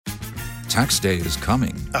Tax day is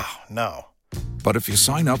coming. Oh, no. But if you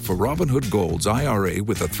sign up for Robinhood Gold's IRA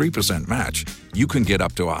with a 3% match, you can get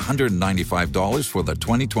up to $195 for the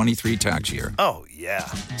 2023 tax year. Oh, yeah.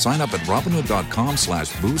 Sign up at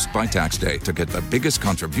Robinhood.com/boost by tax day to get the biggest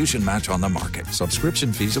contribution match on the market.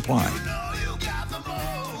 Subscription fees apply.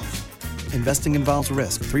 Investing involves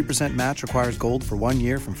risk. 3% match requires gold for 1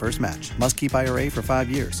 year from first match. Must keep IRA for 5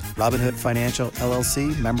 years. Robinhood Financial,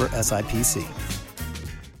 LLC, member SIPC.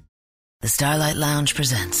 The Starlight Lounge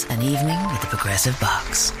presents An Evening with the Progressive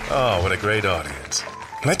Box. Oh, what a great audience.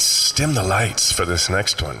 Let's dim the lights for this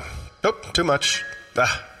next one. Nope, too much.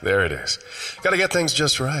 There it is. Gotta get things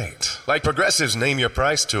just right. Like Progressive's Name Your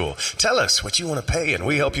Price tool. Tell us what you want to pay and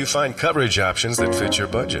we help you find coverage options that fit your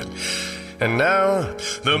budget. And now,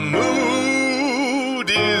 the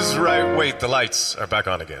mood is right. Wait, the lights are back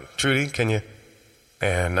on again. Trudy, can you?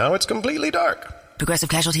 And now it's completely dark. Progressive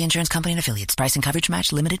Casualty Insurance Company and Affiliates. Price and coverage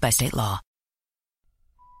match limited by state law.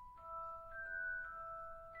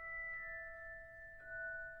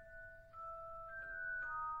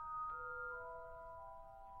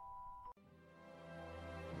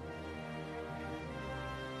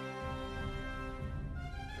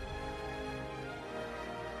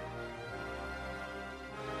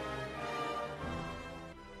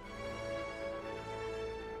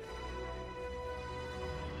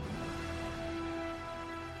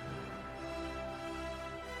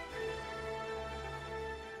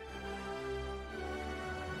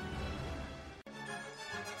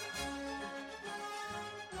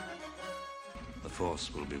 The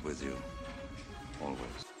Force will be with you, always.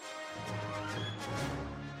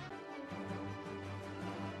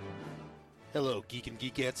 Hello, Geek and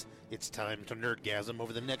Geekettes. It's time to nerdgasm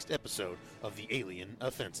over the next episode of the Alien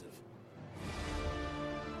Offensive.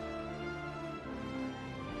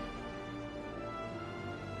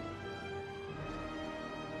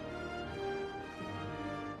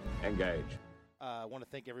 Engage. I want to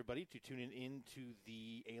thank everybody to tuning in to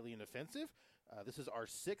the Alien Offensive. This is our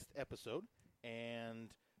 6th episode, and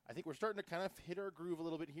I think we're starting to kind of hit our groove a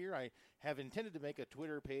little bit here. I have intended to make a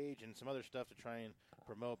Twitter page and some other stuff to try and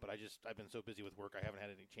promote, but I've been so busy with work I haven't had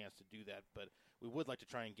any chance to do that. But we would like to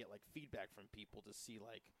try and get like feedback from people to see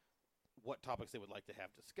like what topics they would like to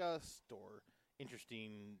have discussed or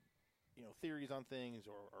interesting, theories on things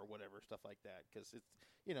or whatever, stuff like that. Because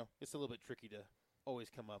it's a little bit tricky to always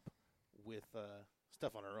come up with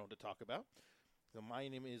stuff on our own to talk about. So my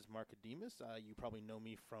name is Mark Ademus. You probably know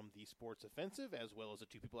me from the Sports Offensive, as well as the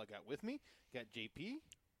two people I got with me. Got JP.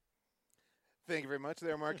 Thank you very much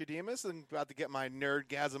there, Mark Ademus. I'm about to get my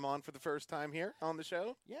nerdgasm on for the first time here on the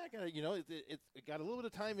show. Yeah, I got it got a little bit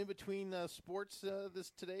of time in between sports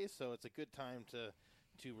today, so it's a good time to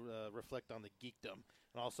reflect on the geekdom.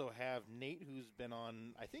 And also have Nate, who's been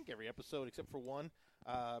on, I think, every episode except for one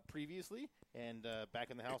previously, and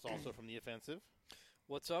back in the house also from the Offensive.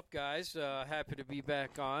 What's up, guys? Happy to be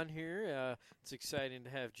back on here. It's exciting to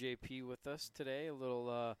have JP with us today.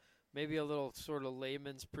 Maybe a little sort of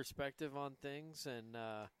layman's perspective on things, and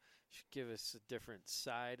should give us a different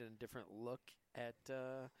side and a different look at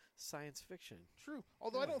science fiction. True.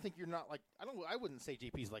 Although I don't think you're not I wouldn't say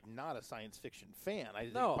JP's like not a science fiction fan. I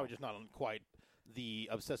think No. probably just not on quite the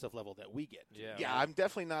obsessive level that we get. Yeah, I'm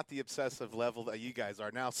definitely not the obsessive level that you guys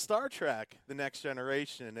are. Now, Star Trek, The Next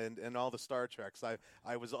Generation, and all the Star Treks,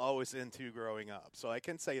 I was always into growing up, so I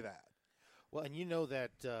can say that. Well, and you know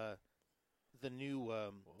that the new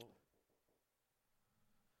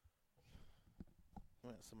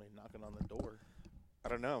somebody knocking on the door. I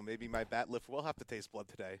don't know. Maybe my bat lift will have to taste blood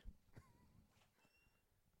today.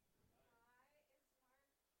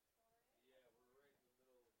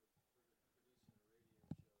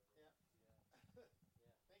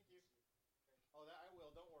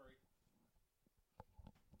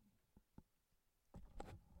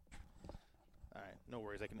 No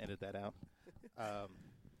worries, I can edit that out.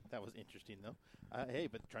 That was interesting, though. Hey,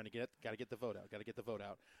 but got to get the vote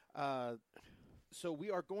out. So we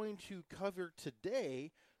are going to cover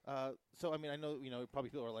today. I know probably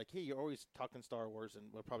people are like, hey, you're always talking Star Wars, and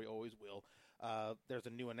we probably always will. There's a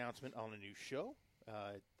new announcement on a new show.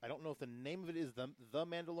 I don't know if the name of it is the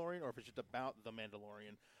Mandalorian or if it's just about the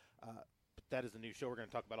Mandalorian. That is the new show. We're going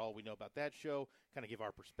to talk about all we know about that show, kind of give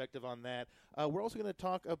our perspective on that. We're also going to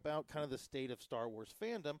talk about kind of the state of Star Wars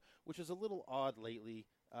fandom, which is a little odd lately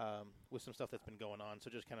with some stuff that's been going on. So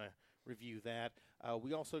just kind of review that.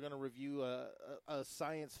 We also going to review a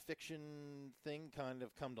science fiction thing kind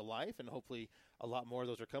of come to life, and hopefully a lot more of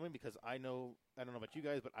those are coming because I don't know about you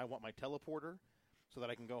guys, but I want my teleporter so that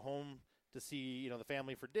I can go home to see, the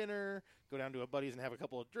family for dinner, go down to a buddy's and have a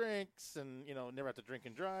couple of drinks, and, never have to drink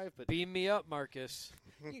and drive. But Beam me up, Marcus.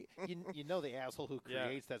 you know the asshole who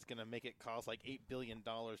creates that's going to make it cost like $8 billion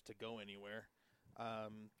to go anywhere.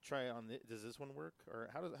 Try on does this one work? Or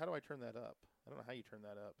how do I turn that up? I don't know how you turn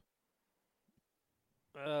that up.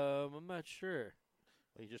 I'm not sure.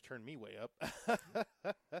 Well, you just turned me way up.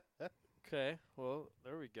 Okay, well,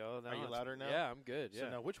 there we go. Are you louder now? Yeah, I'm good. So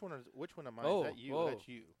Yeah. now, which one am I? Oh, Is that you? whoa. That's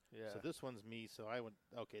you. Yeah. So this one's me. So I went.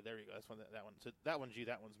 Okay, there you go. That's that one. So that one's you.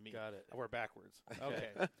 That one's me. Got it. We're backwards. Okay.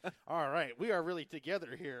 All right. We are really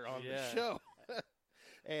together here on the show.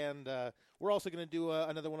 And we're also going to do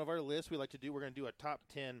another one of our lists we like to do. We're going to do a top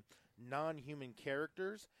 10 non-human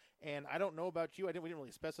characters. And I don't know about you. We didn't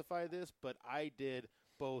really specify this, but I did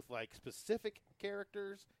both like specific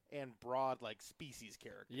characters and broad like species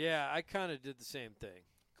characters. Yeah, I kind of did the same thing.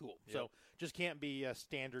 Cool. Yep. So just can't be a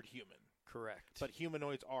standard human. Correct. But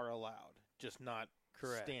humanoids are allowed, just not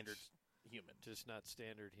standard human. Just not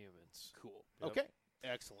standard humans. Cool. Yep. Okay.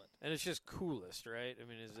 Excellent. And it's just coolest, right? I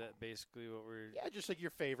mean, is that basically what we're... Yeah, just like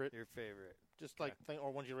your favorite. Your favorite. Just like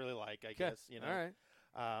or ones you really like, I guess. All right.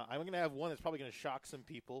 I'm going to have one that's probably going to shock some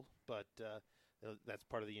people, but that's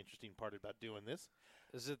part of the interesting part about doing this.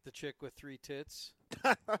 Is it the chick with 3 tits?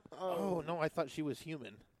 Oh, no, I thought she was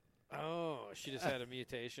human. Oh, she just had a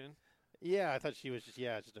mutation? Yeah, I thought she was just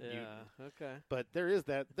a mutant. Okay. But there is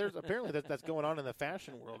that. There's apparently that's going on in the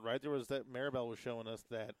fashion world, right? There was that Maribel was showing us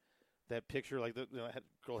that picture, like the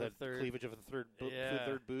girl had cleavage of the third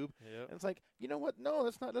boob. Yep. And it's like, you know what? No,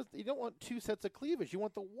 that's not. You don't want 2 sets of cleavage. You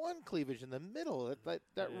want the one cleavage in the middle.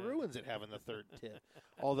 That ruins it having the third tip.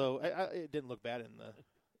 Although it didn't look bad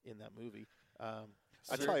in that movie.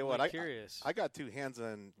 I tell you what, I got 2 hands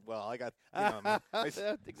on. Well, I got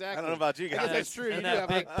exactly. I don't know about you guys. I guess that's true. And that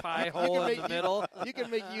big pie hole in the middle. You can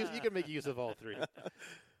make use of all 3.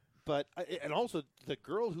 But and also the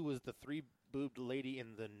girl who was the 3-boobed lady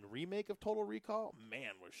in the remake of Total Recall,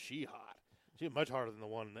 man, was she hot. She was much hotter than the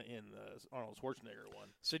one in the Arnold Schwarzenegger one.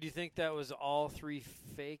 So do you think that was all 3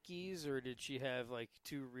 fakies, or did she have like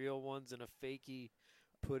 2 real ones and a fakie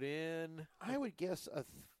put in? I would guess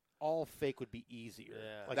all fake would be easier.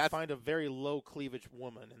 Yeah. Like find a very low cleavage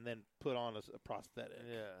woman and then put on a prosthetic.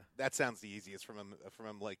 Yeah. That sounds the easiest from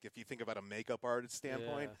like if you think about a makeup artist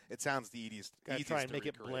standpoint, it sounds the easiest. Try and to make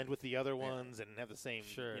recreate. it blend with the other ones and have the same.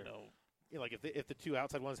 Sure. Like if the 2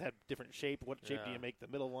 outside ones had different shape, what shape do you make the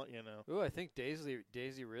middle one? Ooh, I think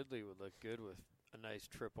Daisy Ridley would look good with a nice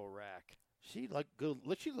triple rack. She looked good.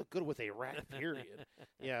 She looked good with a rack. Period.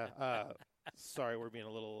 Yeah. Sorry, we're being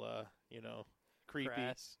a little creepy,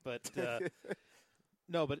 Crass. but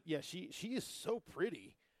no, but yeah, she is so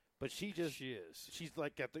pretty, but she is. She's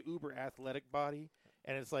like got the uber athletic body,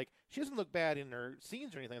 and it's like she doesn't look bad in her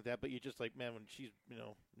scenes or anything like that. But you just like, man, when she's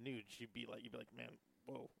nude, you'd be like, man,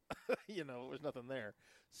 whoa, there's nothing there.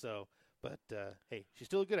 So, but hey, she's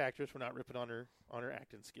still a good actress. We're not ripping on her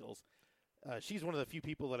acting skills. She's one of the few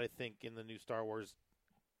people that I think in the new Star Wars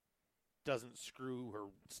doesn't screw her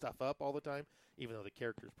stuff up all the time, even though the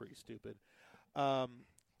character is pretty stupid.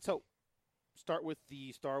 So, start with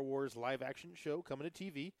the Star Wars live-action show coming to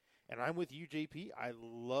TV, and I'm with you, JP. I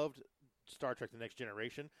loved Star Trek The Next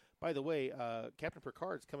Generation. By the way, Captain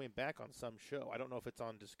Picard's coming back on some show. I don't know if it's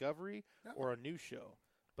on Discovery or a new show,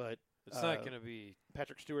 but it's not going to be...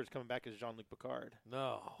 Patrick Stewart's coming back as Jean-Luc Picard.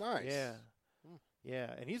 No. Nice. Yeah.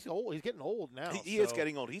 Yeah, and he's old. He's getting old now. He is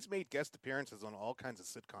getting old. He's made guest appearances on all kinds of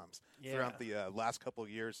sitcoms throughout the last couple of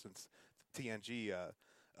years since TNG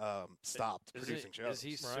stopped producing shows. Is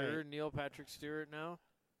he Sir Neil Patrick Stewart now?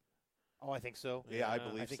 Oh, I think so. Yeah, I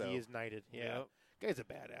believe so. I think he is knighted. Yeah. Yep. Guy's a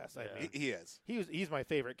badass. I mean, he is. He's my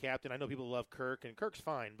favorite captain. I know people love Kirk, and Kirk's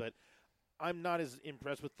fine, but I'm not as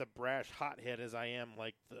impressed with the brash hothead as I am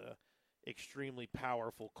like the extremely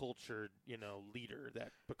powerful, cultured, leader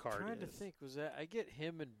that Picard is. I'm trying to think, I get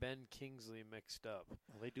him and Ben Kingsley mixed up.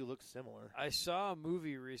 Well, they do look similar. I saw a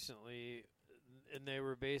movie recently, and they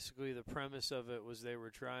were basically, the premise of it was they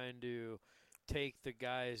were trying to take the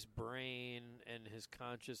guy's brain and his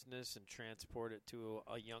consciousness and transport it to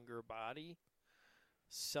a younger body.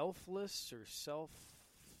 Selfless or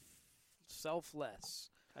selfless,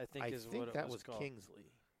 I think is what it that was called.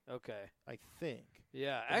 Kingsley. Okay. I think.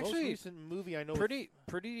 Yeah, the actually, most recent movie I know.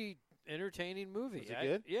 Pretty entertaining movie. Was it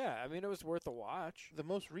good? Yeah, I mean, it was worth a watch. The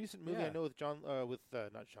most recent movie I know with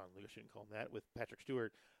not John Luke, I shouldn't call him that, with Patrick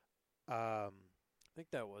Stewart. I think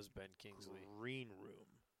that was Ben Kingsley. Green Room.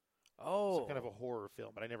 Oh. Some kind of a horror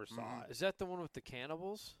film, but I never saw it. Is that the one with the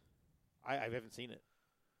cannibals? I haven't seen it.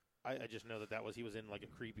 I just know that he was in like a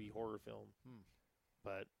creepy horror film.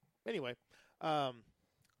 But anyway,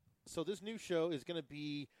 so this new show is going to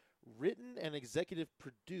be written and executive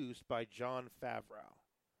produced by Jon Favreau.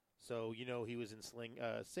 So he was in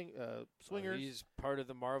Swingers. He's part of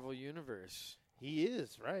the Marvel universe. He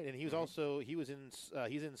is, right, and he was also he's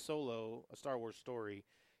in Solo, a Star Wars story.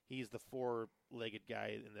 He's the four-legged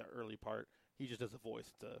guy in the early part. He just does a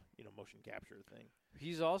voice. It's a motion capture thing.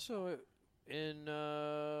 He's also in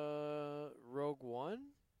Rogue One.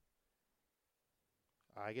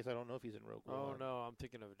 I guess I don't know if he's in Rogue One. Oh no, I'm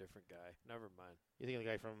thinking of a different guy. Never mind. You think of the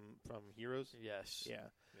guy from Heroes? Yes. Yeah.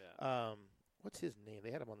 What's his name?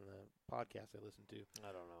 They had him on the podcast I listened to.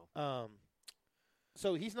 I don't know.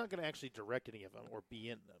 So he's not going to actually direct any of them or be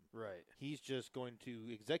in them. Right. He's just going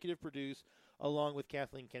to executive produce along with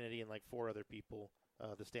Kathleen Kennedy and like 4 other people,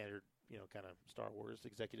 the standard, kind of Star Wars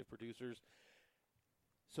executive producers.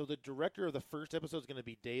 So the director of the first episode is going to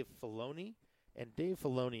be Dave Filoni, and Dave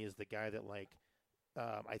Filoni is the guy that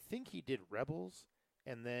I think he did Rebels,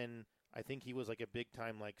 and then I think he was like a big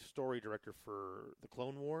time story director for the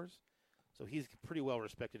Clone Wars. So he's pretty well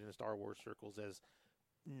respected in Star Wars circles as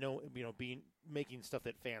making stuff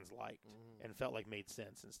that fans liked and felt like made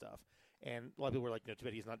sense and stuff. And a lot of people were like, too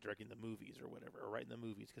bad he's not directing the movies or whatever, or writing the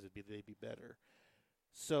movies because they'd be better.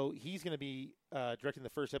 So he's going to be directing the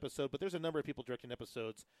first episode, but there's a number of people directing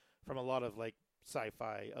episodes from a lot of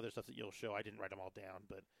sci-fi, other stuff that you'll show. I didn't write them all down,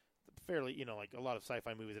 but fairly, a lot of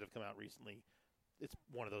sci-fi movies that have come out recently. It's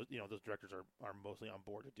one of those, those directors are mostly on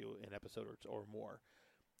board to do an episode or more.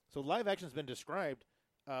 So live action has been described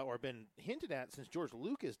or been hinted at since George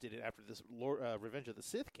Lucas did it after this Revenge of the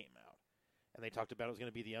Sith came out, and they talked about it was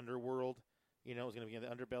going to be the underworld. It was going to be in the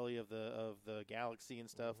underbelly of the galaxy and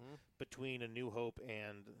stuff between A New Hope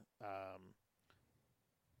and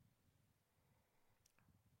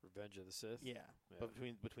Revenge of the Sith. Yeah. But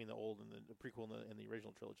between the old and the prequel and the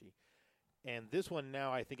original trilogy, and this one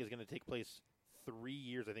now I think is going to take place 3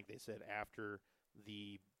 years. I think they said after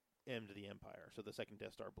the end of the Empire, so the second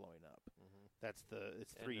Death Star blowing up.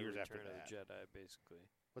 It's 3 years after that. Return of the Jedi, basically.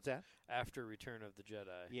 What's that? After Return of the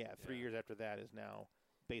Jedi. Yeah, 3 years after that is now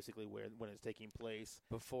basically when it's taking place.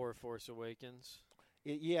 Before Force Awakens?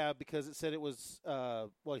 Yeah, because it said it was,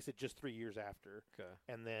 it said just 3 years after. Okay.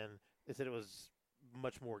 And then it said it was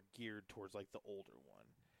much more geared towards the older one.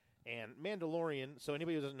 And Mandalorian, so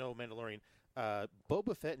anybody who doesn't know Mandalorian,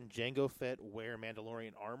 Boba Fett and Jango Fett wear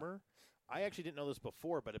Mandalorian armor. I actually didn't know this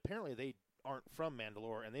before, but apparently they aren't from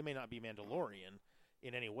Mandalore, and they may not be Mandalorian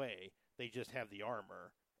in any way. They just have the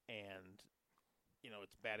armor, and,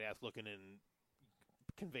 it's badass looking and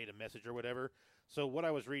conveyed a message or whatever. So what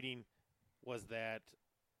I was reading was that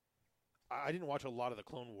I didn't watch a lot of the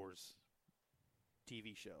Clone Wars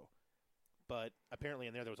TV show, but apparently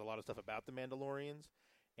in there was a lot of stuff about the Mandalorians,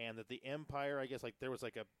 and that the Empire, I guess, there was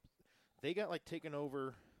they got taken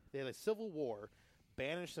over. They had a civil war,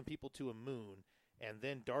 banished some people to a moon, and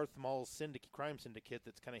then Darth Maul's crime syndicate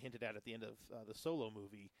that's kind of hinted at the end of the Solo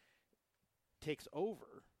movie takes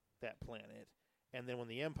over that planet, and then when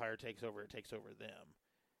the Empire takes over, it takes over them.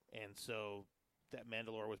 And so that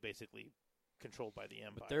Mandalore was basically controlled by the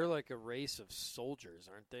Empire. But they're like a race of soldiers,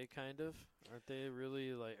 aren't they, kind of? Aren't they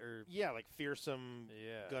really Yeah, fearsome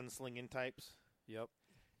gunslinging types. Yep.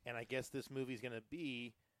 And I guess this movie's going to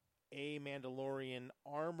be a Mandalorian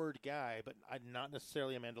armored guy, but not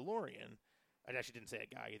necessarily a Mandalorian. I actually didn't say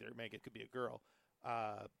a guy either. Maybe it could be a girl.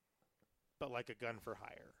 But a gun for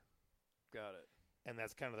hire. Got it. And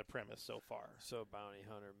that's kind of the premise so far. So bounty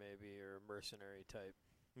hunter maybe, or mercenary type.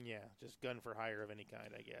 Yeah, just gun for hire of any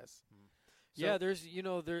kind, I guess. So, yeah, there's,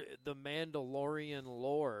 the Mandalorian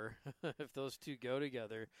lore, if those two go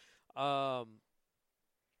together.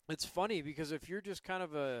 It's funny because if you're just kind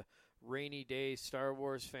of a rainy day Star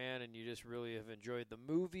Wars fan and you just really have enjoyed the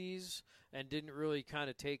movies and didn't really kind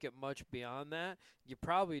of take it much beyond that, you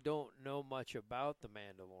probably don't know much about the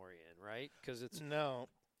Mandalorian, right? Because it's no,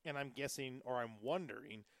 and I'm guessing, or I'm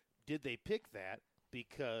wondering, did they pick that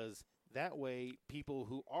because that way people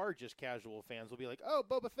who are just casual fans will be like, oh,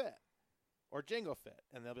 Boba Fett or Jango Fett,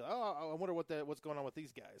 and they'll be like, oh, I wonder what's going on with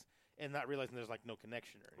these guys, and not realizing there's no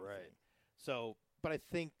connection or anything. Right. So, but I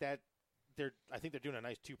think they're doing a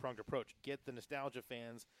nice two-pronged approach. Get the nostalgia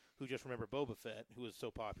fans who just remember Boba Fett, who is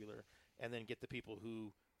so popular, and then get the people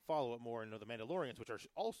who follow it more and know the Mandalorians, which are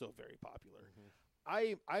also very popular.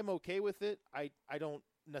 I'm okay with it. I don't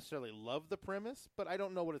necessarily love the premise, but I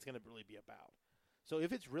don't know what it's going to really be about. So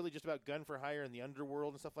if it's really just about gun for hire in the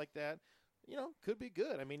underworld and stuff like that, could be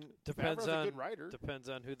good. I mean, depends Favreau's on a good writer. Depends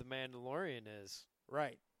on who the Mandalorian is.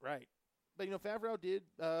 Right. But Favreau did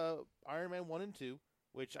Iron Man 1 and 2,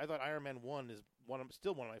 which I thought Iron Man 1 is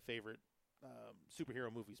still one of my favorite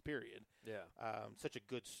superhero movies. Period. Yeah. Such a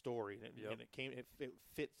good story, and it came. It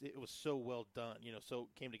fits. It was so well done. So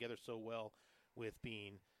it came together so well with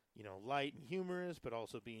being light and humorous, but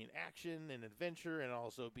also being action and adventure, and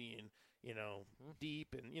also being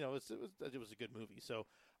deep, and it was a good movie. So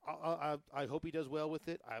I hope he does well with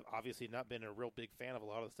it. I've obviously not been a real big fan of a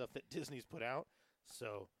lot of the stuff that Disney's put out,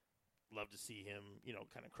 so love to see him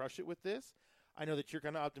kind of crush it with this. I know that you're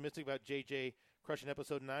kind of optimistic about JJ crushing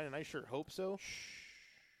episode 9, and I sure hope so.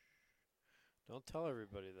 Don't tell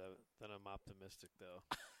everybody that I'm optimistic,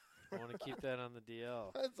 though. I want to keep that on the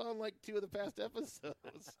DL. That's on like 2 of the past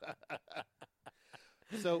episodes.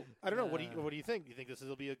 So I don't know. What do you think? Do you think this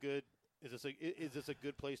will be a good? Is this a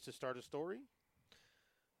good place to start a story?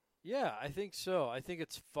 Yeah, I think so. I think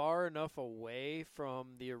it's far enough away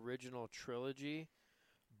from the original trilogy,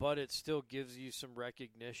 but it still gives you some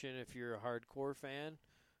recognition if you're a hardcore fan,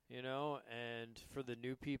 and for the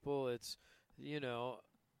new people, it's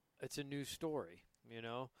a new story.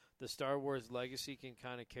 The Star Wars legacy can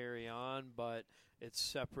kind of carry on, but it's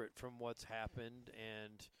separate from what's happened,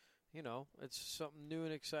 and it's something new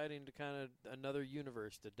and exciting to kind of another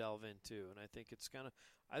universe to delve into, and I think it's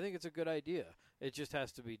a good idea. It just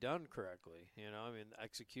has to be done correctly.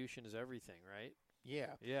 Execution is everything, right?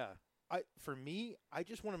 Yeah. Yeah. For me, I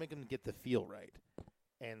just want to make them get the feel right,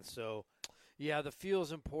 and so yeah, the feel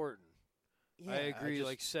is important. Yeah, I agree.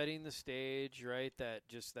 Like setting the stage, right? That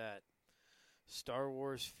Star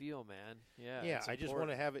Wars feel, man. Yeah. Yeah, I just want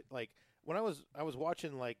to have it like when I was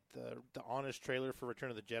watching like the honest trailer for Return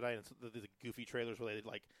of the Jedi, and the goofy trailers where they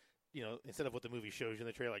like, instead of what the movie shows you in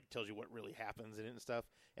the trailer, like tells you what really happens in it and stuff,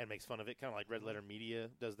 and makes fun of it, kind of like Red Letter Media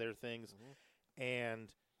does their things. Mm-hmm.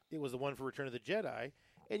 And it was the one for Return of the Jedi,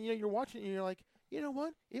 and you're watching it and you're like, you know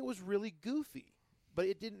what? It was really goofy, but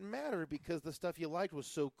it didn't matter because the stuff you liked was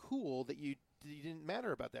so cool that you didn't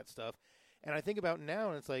matter about that stuff. And I think about now,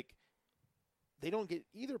 and it's like, they don't get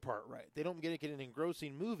either part right. They don't get an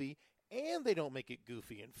engrossing movie, and they don't make it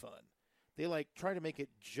goofy and fun. They like try to make it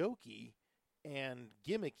jokey and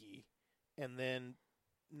gimmicky, and then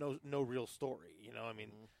no real story.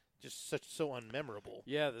 Just so unmemorable.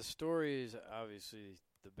 Yeah, the story is obviously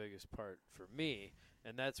the biggest part for me,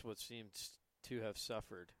 and that's what seems to have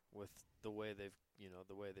suffered with the way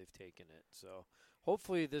they've taken it. So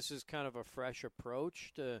hopefully this is kind of a fresh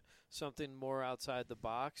approach to something more outside the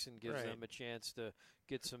box and gives them a chance to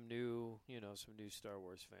get some new Star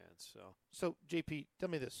Wars fans. So JP, tell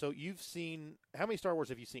me this. So you've seen, how many Star Wars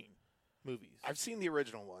have you seen? Movies? I've seen the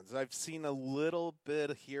original ones. I've seen a little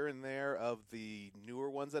bit here and there of the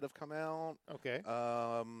newer ones that have come out. Okay.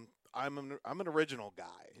 I'm an original guy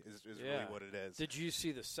is really what it is. Did you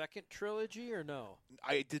see the second trilogy or no?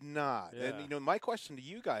 I did not. Yeah. And my question to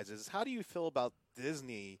you guys is, how do you feel about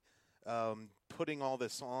Disney putting all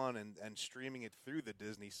this on and streaming it through the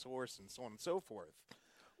Disney source and so on and so forth?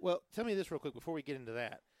 Well, tell me this real quick before we get into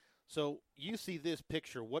that. So you see this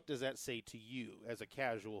picture. What does that say to you as a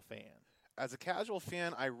casual fan? As a casual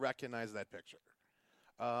fan, I recognize that picture.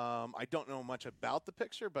 I don't know much about the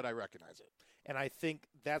picture, but I recognize it. And I think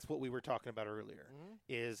that's what we were talking about earlier. Mm-hmm.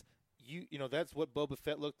 Is that's what Boba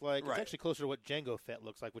Fett looked like. Right. It's actually closer to what Jango Fett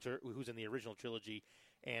looks like, who's in the original trilogy,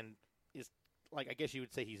 and is like, I guess you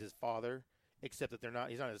would say he's his father, except that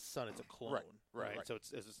he's not his son. It's a clone, right? So it's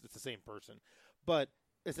the same person, but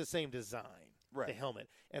it's the same design. Right. The helmet.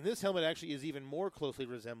 And this helmet actually is even more closely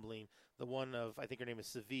resembling the one of, I think her name is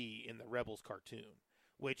Savi in the Rebels cartoon,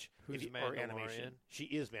 or animation. She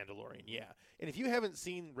is Mandalorian, yeah. And if you haven't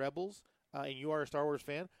seen Rebels and you are a Star Wars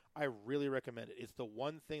fan, I really recommend it. It's the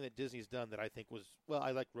one thing that Disney's done that I think was, well,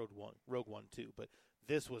 I like Rogue One too, but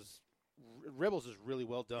Rebels is really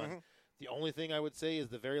well done. Mm-hmm. The only thing I would say is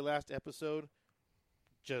the very last episode,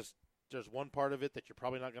 there's one part of it that you're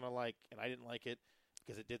probably not going to like, and I didn't like it,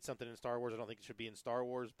 because it did something in Star Wars I don't think it should be in Star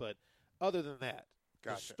Wars. But other than that,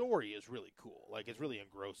 the story is really cool. Like, it's really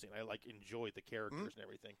engrossing. I enjoyed the characters and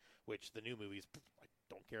everything, which the new movies, I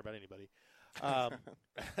don't care about anybody.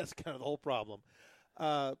 That's kind of the whole problem.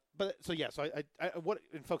 So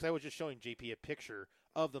folks, I was just showing JP a picture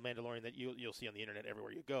of the Mandalorian that you'll see on the internet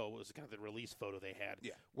everywhere you go. It was kind of the release photo they had,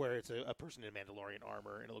 where it's a person in Mandalorian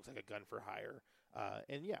armor and it looks like a gun for hire.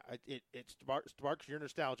 It sparks your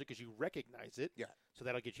nostalgia because you recognize it. Yeah. So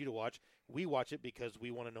that'll get you to watch. We watch it because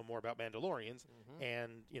we want to know more about Mandalorians,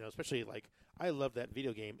 and especially I love that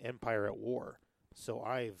video game Empire at War. So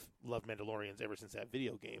I've loved Mandalorians ever since that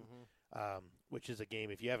video game, which is a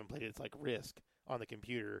game, if you haven't played it, it's like Risk on the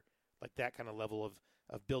computer, like that kind of level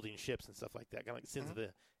of building ships and stuff like that, kind of like Sins of the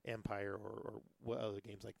Empire or what other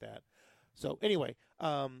games like that. So anyway,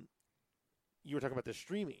 you were talking about the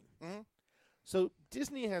streaming. Mm-hmm. So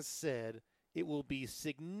Disney has said it will be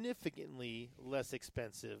significantly less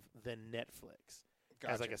expensive than Netflix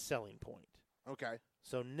as like a selling point. Okay.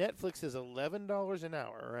 So Netflix is $11 an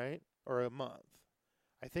hour, right, or a month?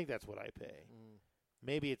 I think that's what I pay.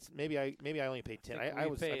 Maybe I only pay 10. I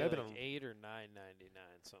was pay I've like been on, $8 or $9.99,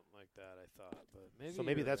 something like that. I thought, but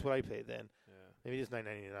maybe that's what I pay then. Yeah. Maybe it's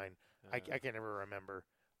 $9.99. I can't ever remember.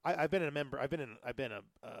 I've been a member. I've been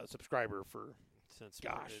a subscriber for since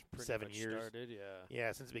gosh, it pretty 7 much years. Started,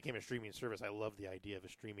 Yeah, since it became a streaming service, I love the idea of a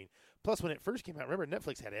streaming. Plus, when it first came out, remember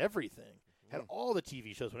Netflix had everything, had all the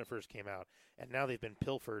TV shows when it first came out, and now they've been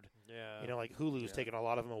pilfered. Yeah. You know, like Hulu's taken a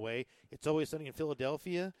lot of them away. It's Always Sunny in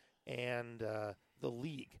Philadelphia and The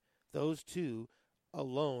League. Those two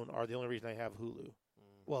alone are the only reason I have Hulu.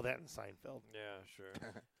 Well, that and Seinfeld. Yeah, sure.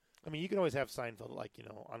 I mean, you can always have Seinfeld, like, you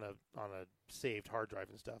know, on a saved hard drive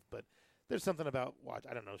and stuff, but there's something about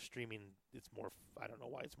streaming. It's more. I don't know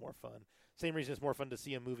why it's more fun. Same reason it's more fun to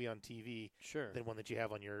see a movie on TV than one that you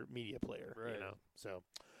have on your media player. Right. You know. So,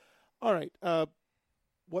 all right.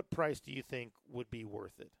 What price do you think would be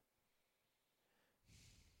worth it?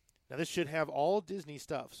 Now, this should have all Disney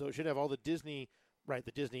stuff. So it should have all the Disney,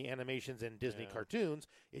 the Disney animations and Disney cartoons.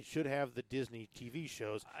 It should have the Disney TV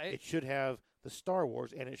shows. It should have the Star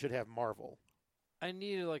Wars, and it should have Marvel. I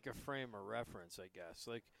needed like a frame of reference, I guess.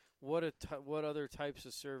 Like, what other types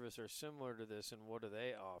of service are similar to this, and what do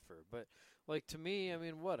they offer? But like to me, I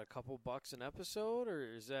mean, what, a couple bucks an episode, or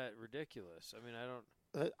is that ridiculous? I mean, I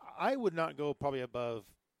don't. I would not go probably above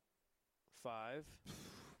 $5,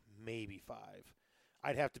 maybe $5.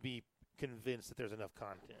 I'd have to be convinced that there's enough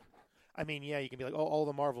content. I mean, yeah, you can be like, oh, all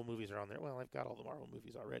the Marvel movies are on there. Well, I've got all the Marvel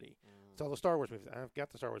movies already. It's all the Star Wars movies. I've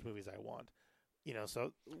got the Star Wars movies I want. You know,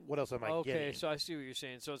 so what else am I getting? Okay, so I see what you're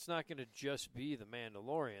saying. So it's not going to just be The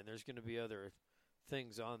Mandalorian. There's going to be other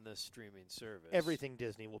things on this streaming service. Everything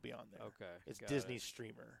Disney will be on there. Okay. It's Disney's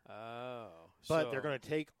streamer. Oh. But they're going to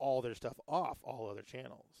take all their stuff off all other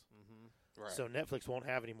channels. Right. So Netflix won't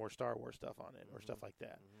have any more Star Wars stuff on it or stuff like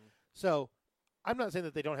that. So I'm not saying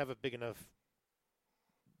that they don't have a big enough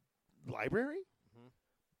library,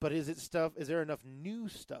 but is there enough new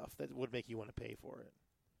stuff that would make you want to pay for it?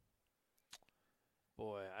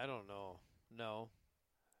 Boy, I don't know. No.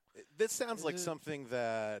 This sounds like something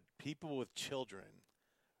that people with children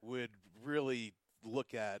would really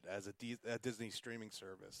look at as a Disney streaming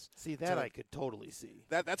service. See, that I could totally see.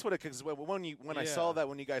 That's what it, because when I saw that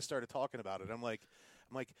when you guys started talking about it, I'm like,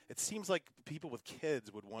 it seems like people with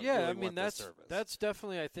kids would want. Yeah, really I mean want this service. That's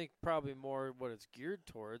definitely, I think, probably more what it's geared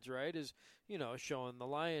towards, right? Is, you know, showing The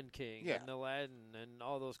Lion King and Aladdin and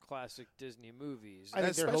all those classic Disney movies. I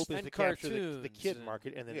think their hope is to capture the kid and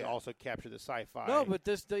market and then also capture the sci-fi. No, but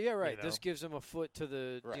this, right. You know? This gives them a foot to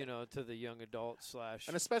the, to the young adult /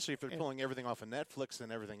 and especially if they're pulling everything off of Netflix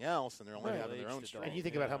and everything else, and they're only having their own stream. And you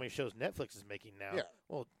think about how many shows Netflix is making now. Yeah.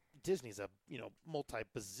 Well, Disney's a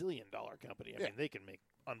multi-bazillion-dollar company. I mean, they can make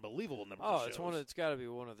unbelievable numbers of shows. It's got to be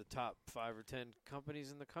one of the top 5 or 10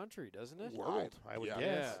 companies in the country, doesn't it? World, I would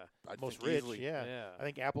guess. Yeah. Most rich, easily. yeah. I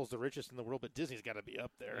think Apple's the richest in the world, but Disney's got to be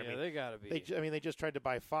up there. Yeah, I mean, they got to be. They just tried to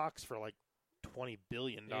buy Fox for like $20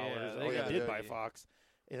 billion. Yeah, they did buy Fox.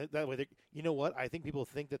 And that way, you know what? I think people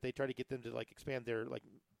think that they try to get them to like expand their like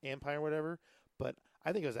empire or whatever, but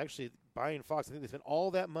I think it was actually buying Fox. I think they spent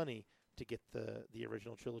all that money to get the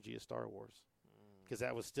original trilogy of Star Wars, because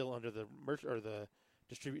that was still under the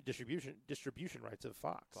the distribution rights of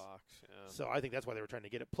Fox. So I think that's why they were trying to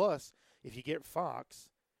get it. Plus, if you get Fox,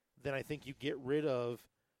 then I think you get rid of,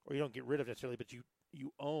 or you don't get rid of necessarily, but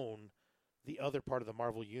you own the other part of the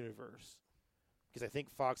Marvel universe, because I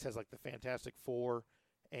think Fox has like the Fantastic Four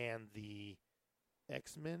and the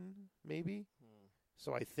X-Men, maybe.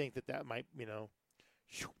 So I think that might,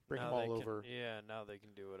 bring them all over. Yeah, now they can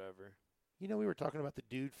do whatever. We were talking about the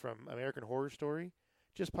dude from American Horror Story.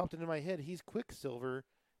 Just popped into my head. He's Quicksilver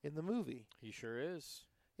in the movie. He sure is.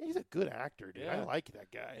 Yeah, he's a good actor, dude. I like that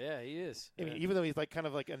guy. Yeah, he is. I mean, even though he's like kind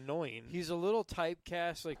of like annoying. He's a little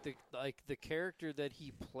typecast, like the character that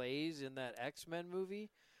he plays in that X-Men movie,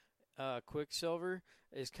 Quicksilver,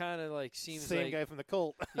 is kind of like seems same like guy from the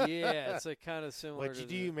Cult. Yeah, it's like kind of similar. What'd you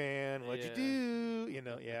do, man? What'd you do?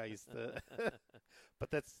 Yeah, he's the. But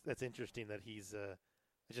that's interesting that he's. It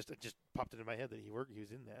just popped into my head that he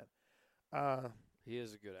was in that. He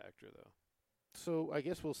is a good actor, though. So I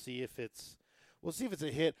guess we'll see if it's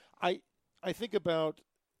a hit. I think about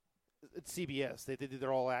CBS. They did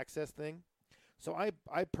their all access thing. So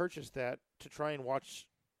I purchased that to try and watch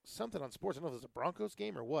something on sports. I don't know if it was a Broncos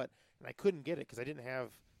game or what, and I couldn't get it because I didn't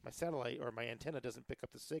have my satellite, or my antenna doesn't pick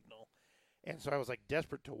up the signal. And so I was like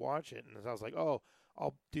desperate to watch it, and I was like, oh,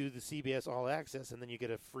 I'll do the CBS all access, and then you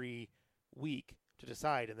get a free week to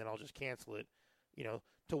decide, and then I'll just cancel it,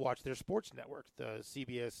 to watch their sports network, the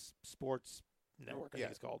CBS Sports Network, I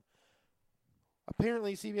think it's called.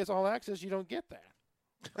 Apparently, CBS All Access, you don't get that.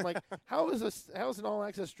 I'm like, how is an All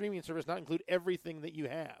Access streaming service not include everything that you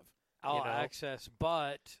have? All Access,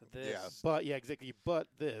 but this. Yeah. But, yeah, exactly, but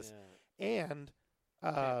this. Yeah. And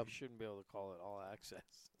You shouldn't be able to call it All Access.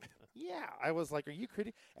 yeah, I was like, are you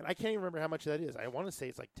kidding? And I can't even remember how much that is. I want to say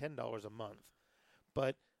it's like $10 a month.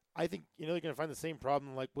 But I think, you're going to find the same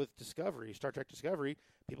problem like with Discovery, Star Trek Discovery.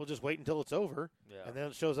 People just wait until it's over, and then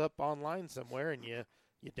it shows up online somewhere, and you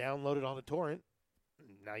download it on a torrent, and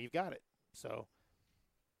now you've got it. So,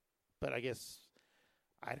 but I guess,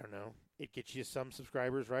 I don't know. It gets you some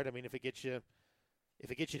subscribers, right? I mean, if it gets you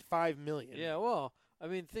 5 million. Yeah, well, I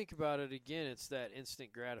mean, think about it again. It's that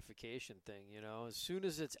instant gratification thing, As soon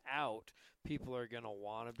as it's out, people are going to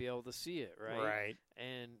want to be able to see it, right? Right.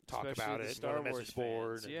 And Talk especially about the it, Star go to Wars message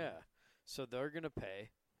board fans, yeah. So they're going to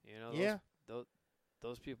pay, Yeah.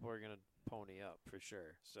 Those people are going to pony up for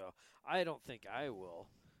sure. So I don't think I will.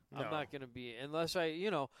 No. I'm not going to be, unless I,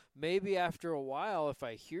 maybe after a while, if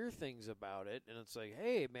I hear things about it, and it's like,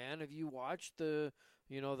 hey, man, have you watched the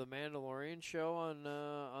Mandalorian show on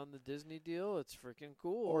the Disney deal? It's freaking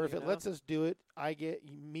cool. Or if it lets us do it, I get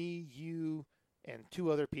me, you, and 2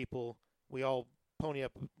 other people. We all pony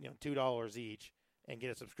up, $2 each and get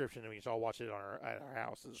a subscription, and we just all watch it at our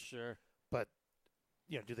houses. Sure. But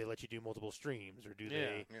do they let you do multiple streams, or do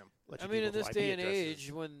they let you do in multiple this IP day and addresses?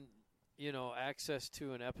 age, when access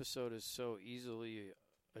to an episode is so easily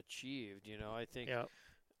achieved, I think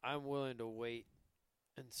I'm willing to wait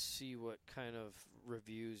and see what kind of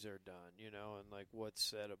reviews are done, and like what's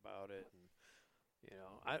said about it, and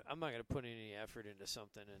I'm not going to put any effort into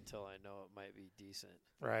something until I know it might be decent.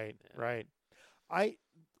 Right, Yeah. right.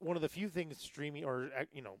 One of the few things streaming, or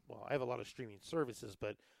I have a lot of streaming services,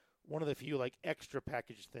 but one of the few like extra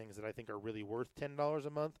package things that I think are really worth $10 a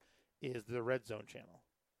month is the Red Zone channel.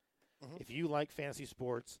 Mm-hmm. If you like fantasy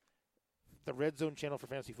sports, the Red Zone channel for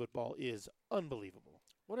fantasy football is unbelievable.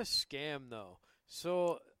 What a scam, though.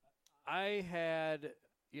 So I had,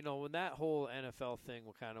 when that whole NFL thing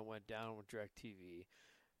kind of went down with DirecTV,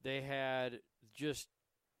 they had just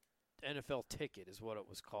NFL Ticket is what it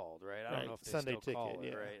was called, right? I don't know if they Sunday still Ticket, call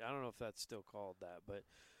it, right? I don't know if that's still called that, but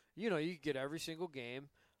you get every single game.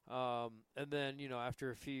 And then, after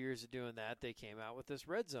a few years of doing that, they came out with this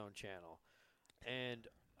Red Zone channel. And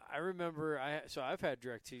I remember, I've had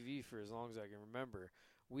DirecTV for as long as I can remember.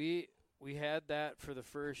 We had that for the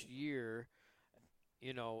first year,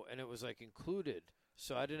 and it was like included.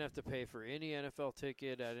 So I didn't have to pay for any NFL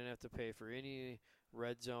Ticket. I didn't have to pay for any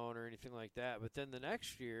Red Zone or anything like that. But then the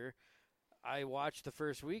next year, I watched the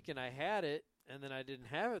first week and I had it, and then I didn't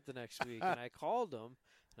have it the next week. And I called them,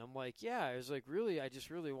 and I'm like, yeah, I was like, I just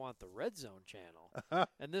really want the Red Zone channel.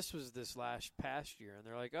 And this was this past year. And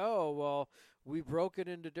they're like, oh, well, we broke it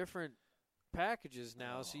into different packages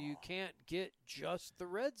now, so you can't get just the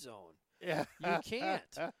Red Zone. Yeah. You can't.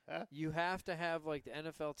 You have to have like the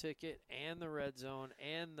NFL Ticket and the Red Zone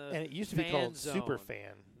and the And it used to be called Zone. Super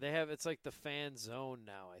Fan. It's like the Fan Zone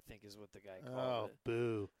now, I think is what the guy called it.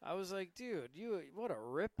 Boo. I was like, dude, what a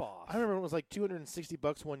ripoff. I remember it was like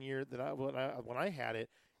 $260 one year that when I had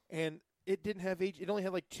it, and it didn't have it only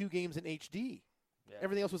had like 2 games in HD. Yeah.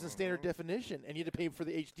 Everything else was in standard definition, and you had to pay for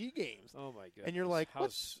the HD games. Oh my god! And you're like,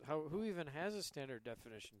 who even has a standard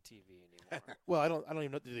definition TV anymore? Well, I don't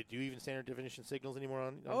even know. Do they do even standard definition signals anymore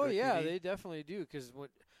on Oh DirecTV? yeah, they definitely do, because what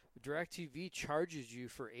DirecTV charges you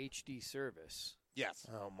for HD service. Yes.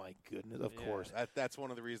 Oh my goodness! Of course. That's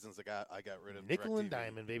one of the reasons I got rid of Nickel and DirecTV.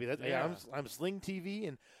 diamond, baby. Yeah. I'm Sling TV,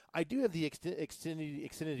 and I do have the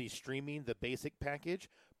Xfinity streaming, the basic package,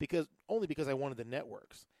 because I wanted the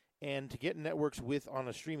networks. And to get networks on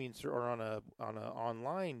a streaming or on a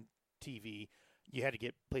online TV, you had to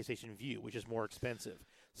get PlayStation Vue, which is more expensive.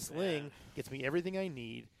 Sling gets me everything I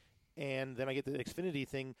need, and then I get the Xfinity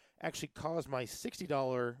thing. Actually, caused my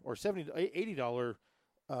 $60 or $80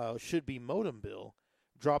 should be modem bill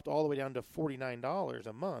dropped all the way down to $49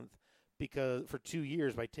 a month because for 2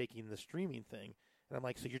 years by taking the streaming thing. And I'm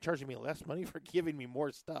like, so you're charging me less money for giving me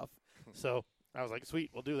more stuff? So I was like,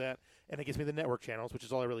 sweet, we'll do that. And it gives me the network channels, which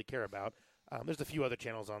is all I really care about. There's a few other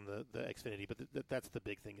channels on the Xfinity, but that's the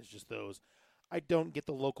big thing, is just those. I don't get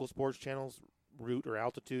the local sports channels, Root or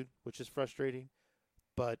Altitude, which is frustrating.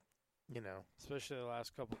 But, Especially the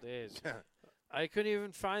last couple days. I couldn't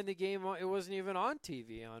even find the game. It wasn't even on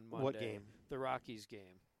TV on Monday. What game? The Rockies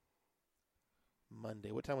game.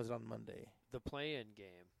 Monday. What time was it on Monday? The play-in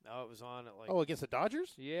game. Oh, it was on at against the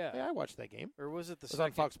Dodgers? Yeah. Yeah, I watched that game. Or was it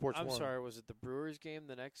on Fox Sports 1. I'm sorry, was it the Brewers game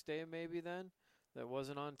the next day maybe then? That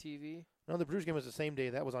wasn't on TV? No, the Brewers game was the same day.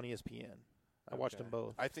 That was on ESPN. I watched them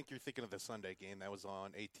both. I think you're thinking of the Sunday game. That was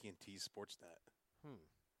on AT&T Sportsnet.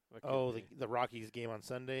 Oh, the Rockies game on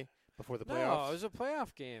Sunday before the playoffs? No, it was a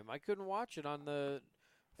playoff game. I couldn't watch it on the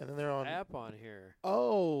and then they're on app on here.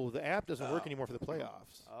 Oh, the app doesn't work anymore for the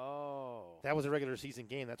playoffs. Oh. That was a regular season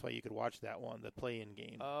game. That's why you could watch that one, the play-in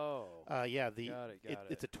game. Oh. Yeah, got it.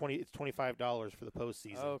 It's $25 for the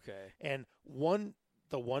postseason. Okay. And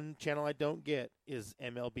the one channel I don't get is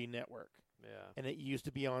MLB Network. Yeah. And it used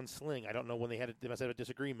to be on Sling. I don't know when they must have a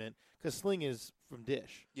disagreement because Sling is from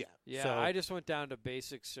Dish. Yeah. Yeah, So, I just went down to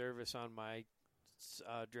basic service on my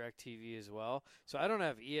DirecTV as well. So I don't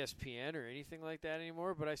have ESPN or anything like that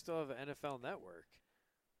anymore, but I still have an NFL Network.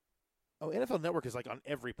 Oh, NFL Network is like on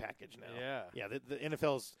every package now. Yeah. Yeah, the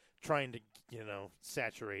NFL's trying to,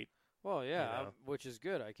 saturate. Well, yeah, which is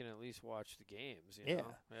good. I can at least watch the games, you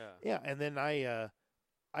know? Yeah. Yeah, and then I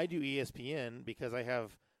do ESPN because I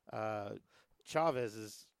have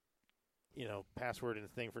Chavez's, password and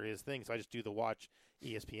thing for his thing, so I just do the Watch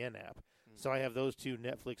ESPN app. So I have those two,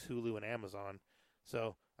 Netflix, Hulu, and Amazon.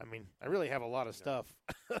 So, I really have a lot of stuff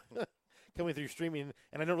coming through streaming,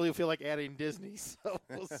 and I don't really feel like adding Disney, so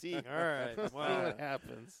we'll see. All right. We'll see what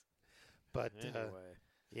happens. But, anyway.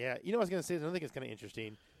 yeah, I was going to say, another thing that's kind of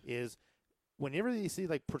interesting is whenever you see,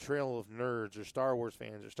 portrayal of nerds or Star Wars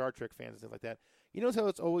fans or Star Trek fans and stuff like that, you notice how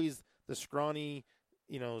it's always the scrawny,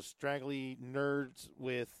 straggly nerds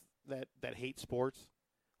with that hate sports,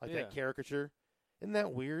 that caricature. Isn't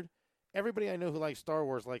that weird? Everybody I know who likes Star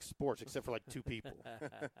Wars likes sports, except for 2 people.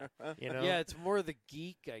 Yeah, it's more the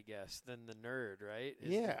geek, I guess, than the nerd, right?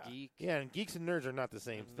 Yeah, the geek. Yeah, and geeks and nerds are not the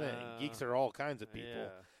same thing. Geeks are all kinds of people. Yeah.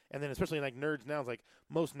 And then especially nerds now, it's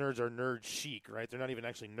most nerds are nerd chic, right? They're not even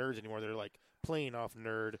actually nerds anymore. They're playing off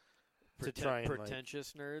nerd to try and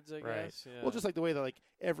pretentious nerds, I guess. Yeah. Well, just like the way that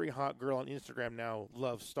every hot girl on Instagram now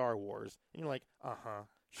loves Star Wars, and you're like,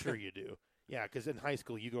 sure you do. Yeah, because in high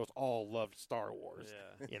school, you girls all loved Star Wars,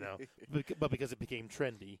 but because it became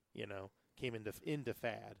trendy, came into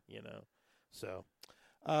fad, So,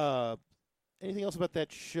 anything else about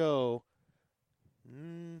that show?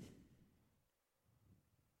 No,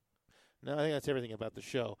 I think that's everything about the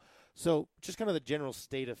show. So, just kind of the general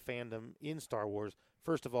state of fandom in Star Wars.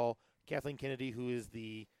 First of all, Kathleen Kennedy, who is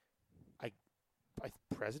the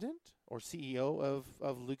president or CEO of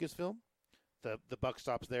Lucasfilm, the buck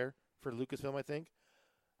stops there for Lucasfilm, I think.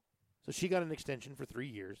 So she got an extension for 3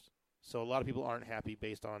 years. So a lot of people aren't happy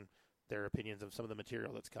based on their opinions of some of the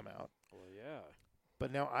material that's come out. Well, yeah.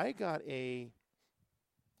 But now I got into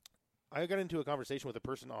a conversation with a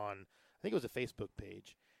person on, I think it was a Facebook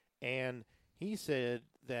page, and he said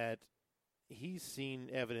that he's seen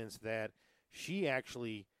evidence that she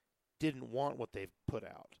actually didn't want what they've put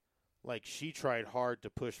out. She tried hard to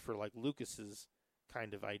push for Lucas's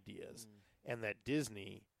kind of ideas, and that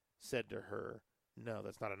Disney said to her, no,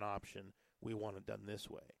 that's not an option. We want it done this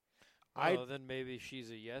way. Then maybe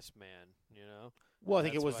she's a yes man, Well, I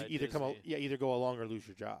think it was either go along or lose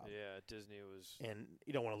your job. Yeah, Disney was. And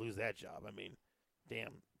you don't want to lose that job.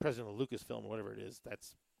 Damn, president of Lucasfilm, whatever it is,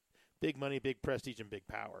 that's big money, big prestige, and big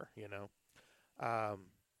power, But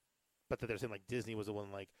that they're saying Disney was the one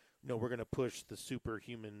no, we're going to push the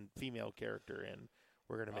superhuman female character and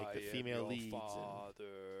we're going to make the female leads.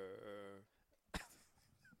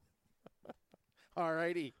 All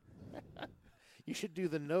righty. You should do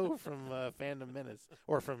the no from Fandom Menace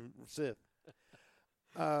or from Sith.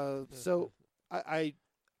 So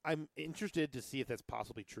I'm interested to see if that's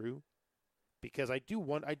possibly true, because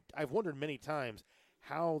I've wondered many times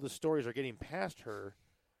how the stories are getting past her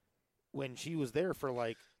when she was there for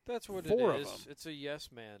that's what 4 it is. of them. It's a yes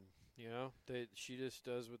man, she just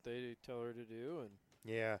does what they tell her to do, and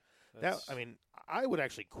yeah. I would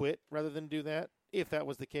actually quit rather than do that if that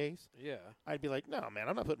was the case. Yeah. I'd be like, no, man,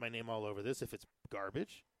 I'm not putting my name all over this if it's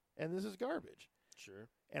garbage, and this is garbage. Sure.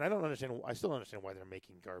 And I still don't understand why they're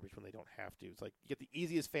making garbage when they don't have to. It's you get the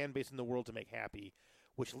easiest fan base in the world to make happy,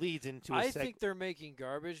 which leads into I think they're making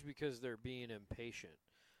garbage because they're being impatient.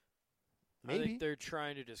 Maybe. I think they're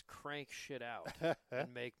trying to just crank shit out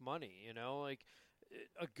and make money,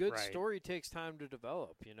 a good story takes time to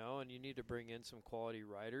develop, and you need to bring in some quality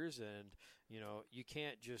writers, and, you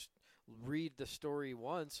can't just read the story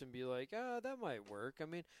once and be like, that might work.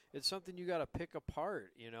 It's something you got to pick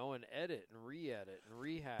apart, and edit and re-edit and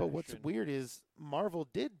rehash. But what's weird is Marvel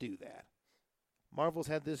did do that. Marvel's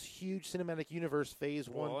had this huge cinematic universe phase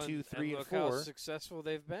 1, 2, 3, and 4. Look how successful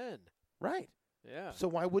they've been. Right. Yeah. So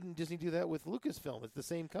why wouldn't Disney do that with Lucasfilm? It's the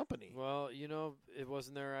same company. Well, it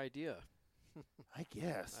wasn't their idea. I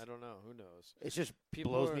guess. I don't know. Who knows? It just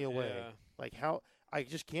blows me away. Yeah. How I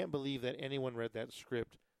just can't believe that anyone read that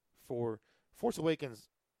script for Force Awakens,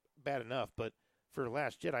 bad enough, but for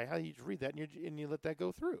Last Jedi, how do you just read that and you let that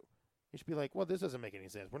go through? You should be like, well, this doesn't make any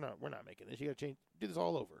sense. We're not making this. You got to do this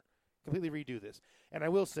all over, completely redo this. And I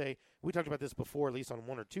will say, we talked about this before, at least on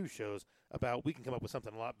 1 or 2 shows, about we can come up with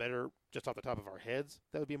something a lot better just off the top of our heads.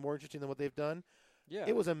 That would be more interesting than what they've done. Yeah,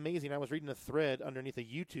 it was amazing. I was reading a thread underneath a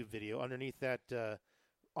YouTube video, underneath that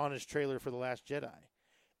Honest trailer for The Last Jedi,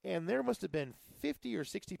 and there must have been 50 or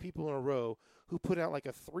 60 people in a row who put out like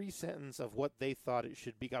a 3-sentence of what they thought it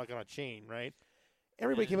should be, like on a chain, right?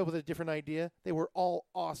 Everybody came up with a different idea. They were all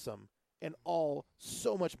awesome and all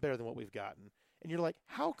so much better than what we've gotten. And you're like,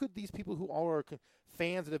 how could these people who all are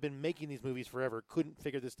fans that have been making these movies forever couldn't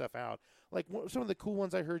figure this stuff out? Like some of the cool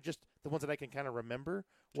ones I heard, just the ones that I can kind of remember,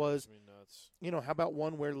 was, how about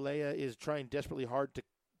one where Leia is trying desperately hard to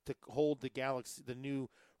hold the galaxy, the New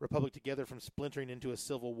Republic, together from splintering into a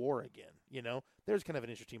civil war again. There's kind of an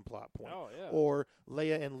interesting plot point. Oh, yeah. Or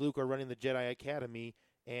Leia and Luke are running the Jedi Academy,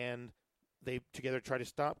 and they together try to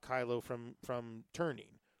stop Kylo from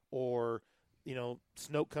turning. Or,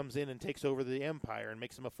 Snoke comes in and takes over the Empire and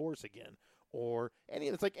makes him a Force again. Or any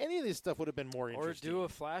of this stuff would have been more interesting. Or do a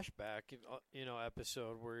flashback,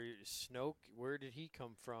 episode where Snoke, where did he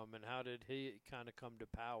come from, and how did he kind of come to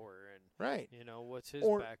power, and right, what's his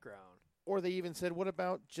background? Or they even said, what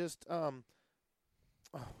about just oh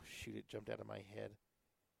shoot, it jumped out of my head.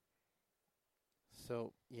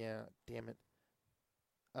 So yeah, damn it.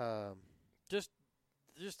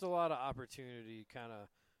 Just a lot of opportunity, kind of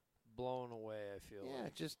blown away. I feel. Yeah,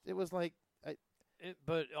 like. It was like.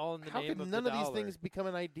 But all in the How name could of none the of dollar. these things become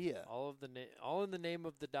an idea? All in the name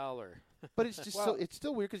of the dollar. But it's just it's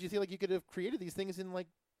still weird because you feel like you could have created these things in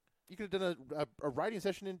you could have done a writing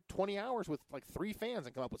session in 20 hours with 3 fans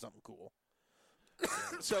and come up with something cool.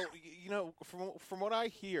 So from what I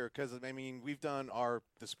hear, because we've done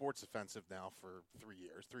the sports offensive now for 3+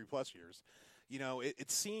 years.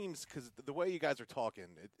 It seems, because the way you guys are talking,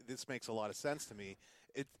 this makes a lot of sense to me.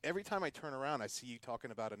 Every time I turn around, I see you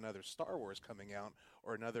talking about another Star Wars coming out,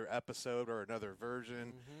 or another episode, or another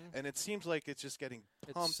version, and it seems like it's just getting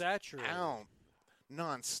pumped out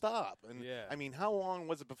nonstop. And how long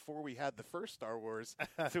was it before we had the first Star Wars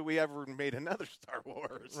till we ever made another Star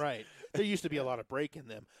Wars? Right. There used to be a lot of break in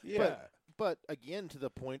them. Yeah. But again, to the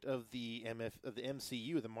point of the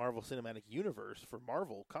MCU, the Marvel Cinematic Universe, for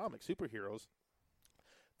Marvel comic superheroes,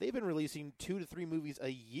 they've been releasing 2 to 3 movies a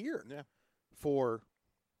year. Yeah. For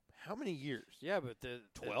how many years? Yeah, but the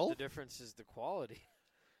 12? The difference is the quality.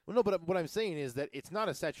 Well, no, but what I'm saying is that it's not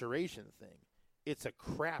a saturation thing; it's a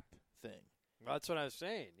crap thing. Well, that's what I was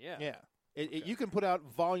saying. Yeah. Yeah. You can put out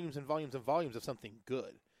volumes and volumes and volumes of something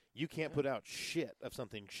good. You can't put out shit of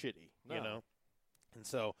something shitty. No. And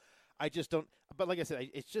so I just don't. But like I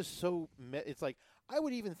said, it's just so. It's like I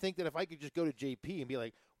would even think that if I could just go to JP and be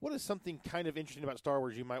like, "What is something kind of interesting about Star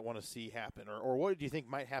Wars you might want to see happen, or what do you think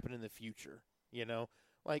might happen in the future?"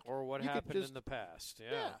 Or what happened in the past.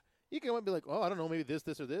 Yeah. You can be like, "Oh, I don't know, maybe this,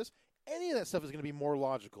 or this." Any of that stuff is going to be more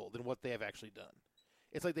logical than what they have actually done.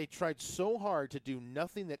 It's like they tried so hard to do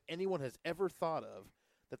nothing that anyone has ever thought of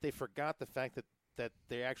that they forgot the fact that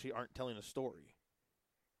they actually aren't telling a story.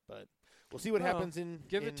 But we'll see what happens in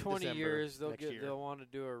give it 20 December years. They'll want to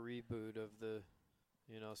do a reboot of the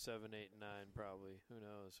 7, 8, and 9 probably. Who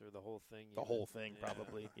knows? Or the whole thing. The whole thing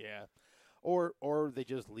probably. Yeah. Or they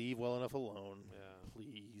just leave well enough alone. Yeah.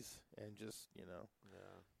 Please. And just, Yeah.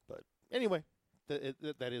 But anyway,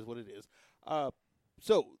 that is what it is.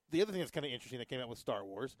 So the other thing that's kind of interesting that came out with Star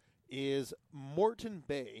Wars is Morton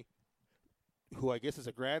Bay, who I guess is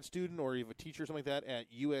a grad student or even a teacher or something like that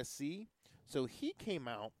at USC. So he came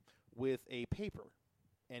out with a paper,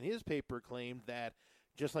 and his paper claimed that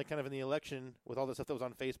just like kind of in the election with all the stuff that was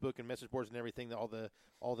on Facebook and message boards and everything, all the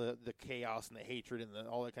chaos and the hatred and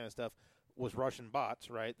all that kind of stuff was Russian bots,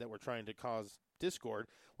 right, that were trying to cause discord.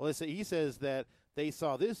 Well, he says that they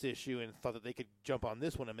saw this issue and thought that they could jump on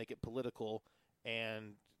this one and make it political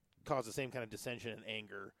and cause the same kind of dissension and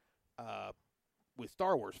anger with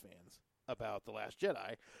Star Wars fans about The Last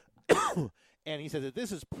Jedi. And he says that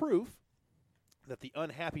this is proof that the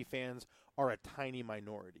unhappy fans are a tiny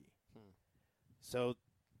minority. So,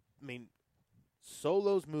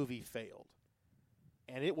 Solo's movie failed.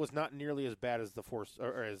 And it was not nearly as bad as The Force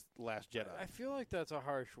or as Last Jedi. I feel like that's a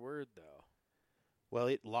harsh word, though. Well,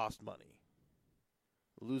 it lost money.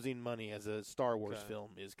 Losing money as a Star Wars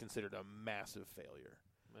film is considered a massive failure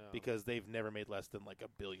because they've never made less than $1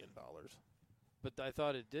 billion. But I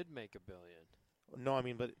thought it did make $1 billion. No,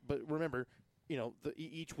 but remember,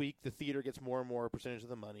 each week the theater gets more and more percentage of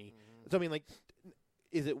the money. So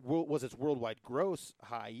was its worldwide gross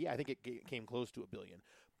high? Yeah, I think it came close to $1 billion.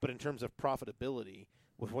 But in terms of profitability,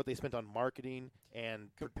 with what they spent on marketing and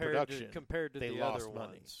compared production, to they the lost other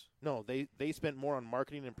money. ones. No, they spent more on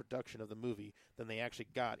marketing and production of the movie than they actually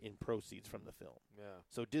got in proceeds from the film. Yeah.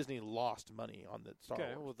 So Disney lost money on the Star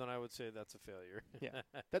Okay, Wars. well then I would say that's a failure. Yeah.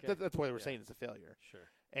 Okay. That's why we're Yeah. saying it's a failure.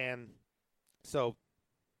 Sure. And so,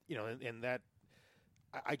 and that,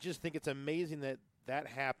 I just think it's amazing that that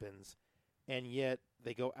happens, and yet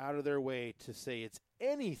they go out of their way to say it's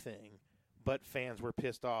anything but fans were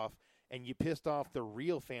pissed off, and you pissed off the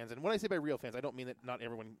real fans. And when I say by real fans, I don't mean that not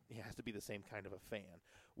everyone has to be the same kind of a fan.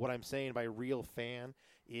 What I'm saying by real fan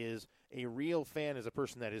is a real fan is a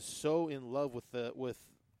person that is so in love with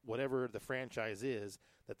whatever the franchise is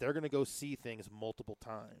that they're going to go see things multiple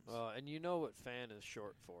times. And you know what fan is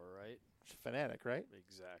short for, right? Fanatic, right?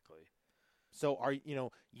 Exactly. So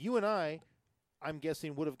you and I'm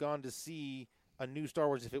guessing would have gone to see a new Star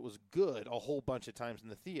Wars if it was good a whole bunch of times in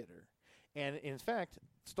the theater. And in fact,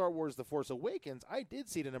 Star Wars The Force Awakens, I did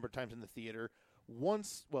see it a number of times in the theater.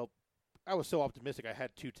 Once, well, I was so optimistic I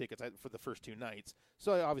had 2 tickets for the first 2 nights.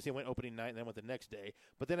 So I obviously went opening night and then went the next day.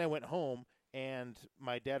 But then I went home and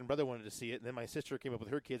my dad and brother wanted to see it, and then my sister came up with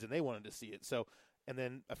her kids and they wanted to see it. So, and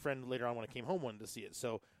then a friend later on when I came home wanted to see it.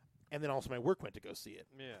 So, and then also my work went to go see it.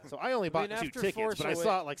 Yeah. So I only bought 2 after tickets, Force but I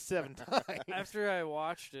saw it like 7 times. After I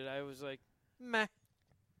watched it, I was like, meh.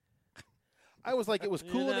 I was like, it was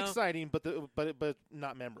cool You and know? exciting, but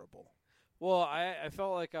not memorable. Well, I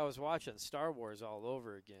felt like I was watching Star Wars all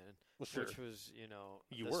over again, Well, sure. which was, You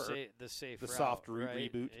the, were. the safe The route, soft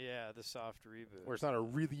right? reboot. Yeah, the soft reboot. Where it's not a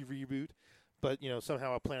really reboot, but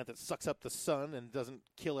somehow a planet that sucks up the sun and doesn't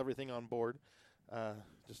kill everything on board.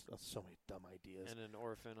 Just so many dumb ideas. And an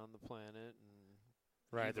orphan on the planet. And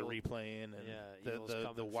right, evil, the replaying and evil's the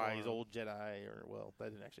coming wise for 'em. old Jedi,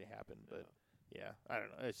 that didn't actually happen, but yeah, I don't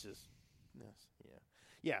know. It's just,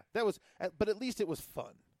 yeah. That was, but at least it was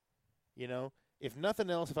fun, If nothing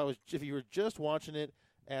else, if you were just watching it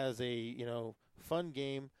as a fun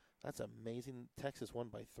game, that's amazing. Texas won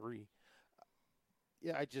by 3.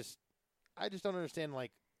 Yeah, I just don't understand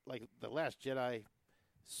like The Last Jedi,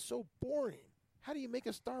 so boring. How do you make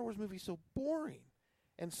a Star Wars movie so boring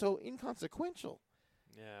and so inconsequential?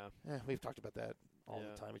 Yeah. We've talked about that all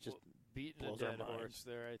Yeah. the time. It just beating a blows our dead mind. horse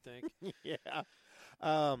there, I think.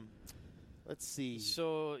 yeah. Let's see.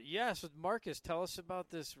 So Marcus, tell us about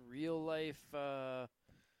this real life. What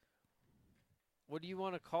do you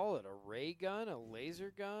want to call it? A ray gun? A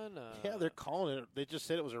laser gun? Yeah, they're calling it. They just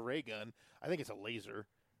said it was a ray gun. I think it's a laser,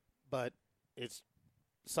 but it's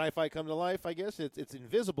sci-fi come to life. I guess it's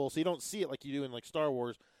invisible, so you don't see it like you do in like Star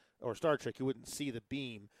Wars or Star Trek. You wouldn't see the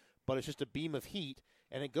beam, but it's just a beam of heat,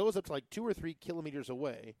 and it goes up to like 2 or 3 kilometers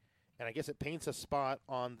away. And I guess it paints a spot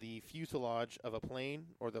on the fuselage of a plane,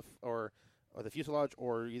 or the fuselage,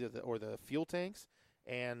 or either the fuel tanks,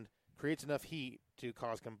 and creates enough heat to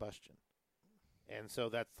cause combustion. And so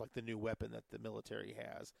that's like the new weapon that the military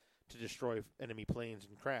has to destroy enemy planes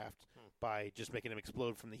and craft by just making them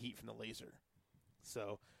explode from the heat from the laser.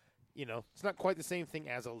 So, it's not quite the same thing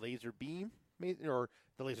as a laser beam, or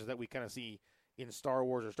the lasers that we kind of see in Star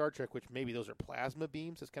Wars or Star Trek, which maybe those are plasma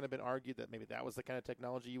beams. It's kind of been argued that maybe that was the kind of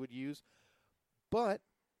technology you would use. But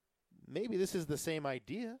maybe this is the same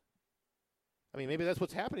idea. I mean, maybe that's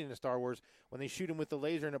what's happening in Star Wars. When they shoot him with the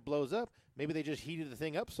laser and it blows up, maybe they just heated the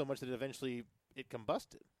thing up so much that eventually it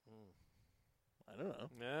combusted. I don't know.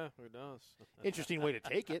 Yeah, who knows? Interesting way to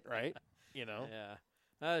take it, right? Yeah.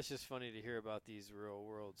 It's just funny to hear about these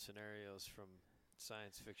real-world scenarios from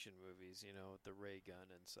science fiction movies, with the ray gun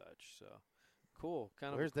and such. So, cool.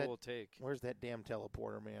 Kind of a cool take. Where's that damn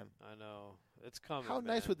teleporter, man? I know. It's coming, How man.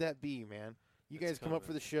 nice would that be, man? You It's guys come up coming.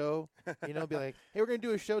 for the show, be like, hey, we're going to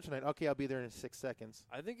do a show tonight. Okay, I'll be there in 6 seconds.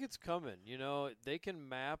 I think it's coming. They can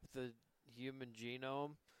map the human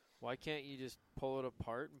genome. Why can't you just pull it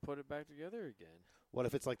apart and put it back together again? What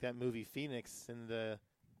if it's like that movie Phoenix and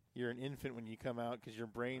you're an infant when you come out because your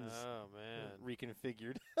brain's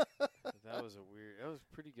reconfigured? That was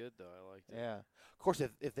pretty good though. I liked it. Yeah. Of course,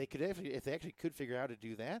 if they actually could figure out how to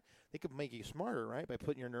do that, they could make you smarter, right? By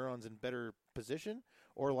putting your neurons in better position.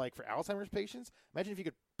 Or like for Alzheimer's patients, imagine if you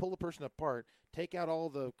could pull a person apart, take out all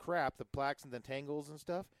the crap, the plaques and the tangles and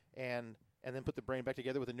stuff, and then put the brain back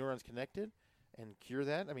together with the neurons connected and cure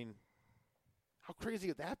that. I mean, how crazy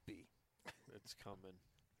would that be? It's coming.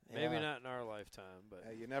 Maybe not in our lifetime, but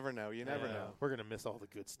you never know. You never know. We're gonna miss all the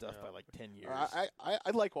good stuff by like 10 years.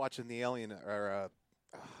 I like watching the Alien or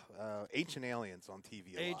Ancient Aliens on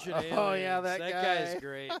TV. Ancient lot. Aliens. Oh yeah, that guy's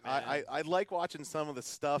great. Man. I like watching some of the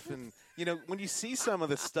stuff, and when you see some of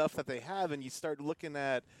the stuff that they have, and you start looking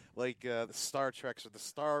at like the Star Treks or the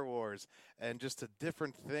Star Wars, and just the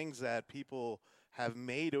different things that people have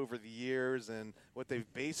made over the years and what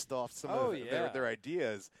they've based off some Oh, of yeah. their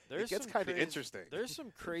ideas, it gets some kind of crazy- interesting. There's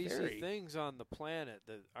some crazy Very. things on the planet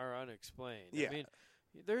that are unexplained. Yeah. I mean,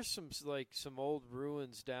 there's some old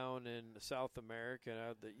ruins down in South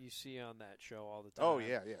America that you see on that show all the time. Oh,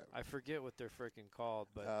 yeah, yeah. I forget what they're freaking called,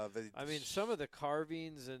 but The- some of the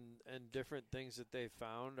carvings and different things that they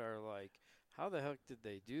found are like, how the heck did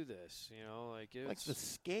they do this? You know, like it's Like the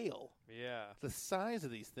scale, yeah. the size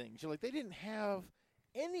of these things. You're like, they didn't have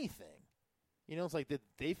anything. You know, it's like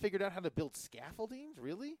they figured out how to build scaffoldings,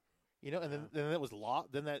 really? You know, and then that was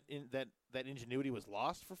lost. Then that ingenuity was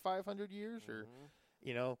lost for 500 years, or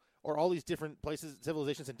you know, or all these different places,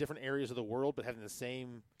 civilizations in different areas of the world, but having the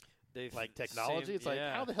same like technology. It's like,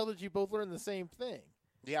 how the hell did you both learn the same thing?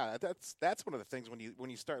 Yeah, that's one of the things when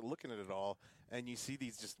you start looking at it all and you see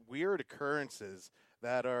these just weird occurrences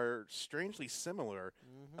that are strangely similar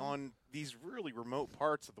on these really remote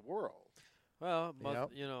parts of the world. Well,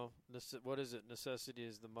 Yep. you know, what is it? Necessity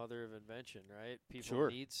is the mother of invention, right? People Sure.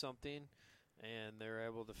 need something, and they're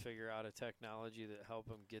able to figure out a technology that help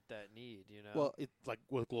them get that need. You know. Well, it's like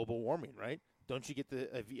with global warming, right? Don't you get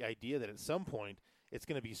the idea that at some point it's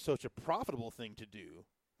going to be such a profitable thing to do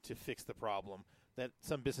to fix the problem that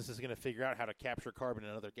some business is going to figure out how to capture carbon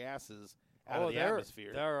and other gases out of the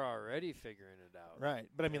atmosphere. They're already figuring it out. Right.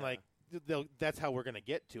 But I mean, like, that's how we're going to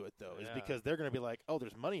get to it, though, is Yeah. because they're going to be like, oh,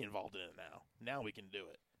 there's money involved in it now. Now we can do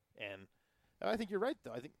it. And I think you're right,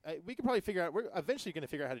 though. I think we could probably figure out – we're eventually going to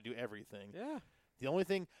figure out how to do everything. Yeah. The only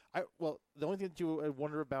thing that you would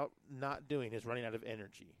wonder about not doing is running out of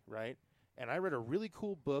energy, right? And I read a really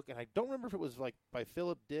cool book, and I don't remember if it was like by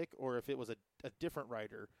Philip Dick or if it was a different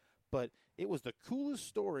writer, but it was the coolest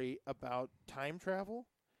story about time travel.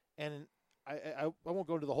 And I won't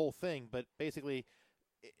go into the whole thing, but basically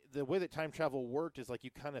the way that time travel worked is like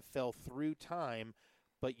you kind of fell through time,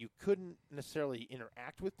 but you couldn't necessarily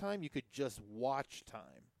interact with time. You could just watch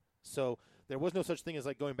time. So there was no such thing as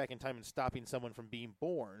like going back in time and stopping someone from being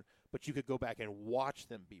born, but you could go back and watch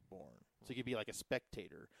them be born. So you could be like a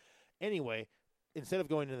spectator. Anyway, instead of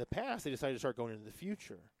going into the past, they decided to start going into the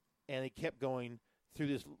future. And they kept going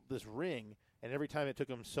through this ring, and every time it took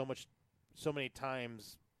them so many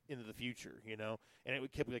times into the future, you know, and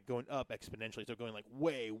it kept like going up exponentially. So going like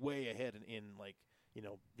way, way ahead in like, you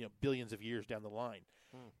know, billions of years down the line.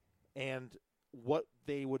 And what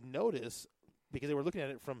they would notice, because they were looking at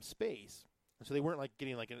it from space, so they weren't like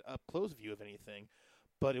getting like an up close view of anything,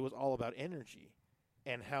 but it was all about energy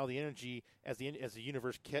and how the energy as the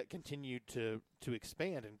universe continued to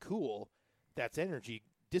expand and cool, that's energy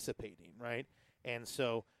dissipating, right? And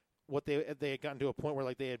so what they had gotten to a point where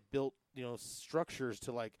like they had built, you know, structures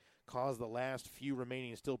to like cause the last few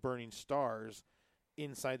remaining still burning stars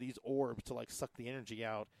inside these orbs to like suck the energy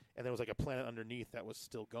out, and there was like a planet underneath that was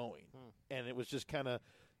still going. And it was just kind of,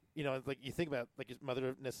 you know, like you think about like the mother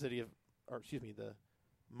of necessity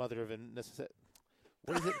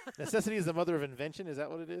what is it? Necessity is the mother of invention. Is that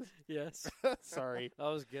what it is? Yes. Sorry. That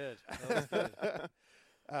was good.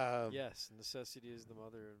 Yes, necessity is the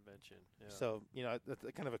mother of invention. Yeah. So, you know, that's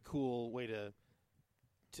kind of a cool way to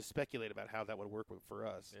speculate about how that would work for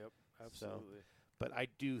us. Yep, absolutely. So, but I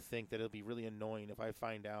do think that it'll be really annoying if I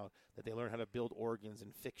find out that they learn how to build organs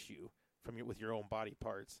and fix you with your own body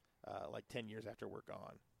parts, like 10 years after we're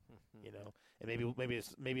gone. You know, and maybe one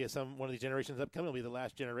of these generations upcoming will be the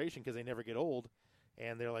last generation because they never get old,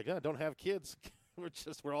 and they're like, oh, don't have kids.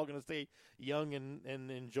 we're all going to stay young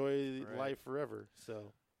and enjoy life forever.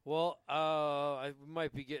 So, well, I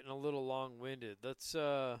might be getting a little long-winded. Let's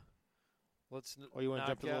you want to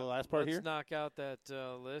jump to the last part here? Let's knock out that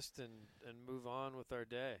list and move on with our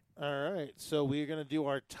day. All right. So we're going to do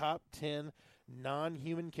our top 10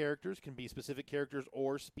 non-human characters. Can be specific characters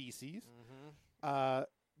or species.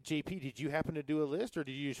 JP, did you happen to do a list, or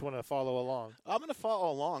did you just want to follow along? I'm going to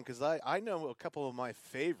follow along because I know a couple of my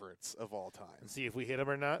favorites of all time. And see if we hit them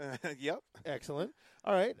or not? Yep. Excellent.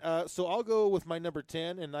 All right. So I'll go with my number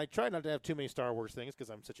 10, and I try not to have too many Star Wars things because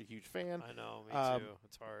I'm such a huge fan. I know, me too.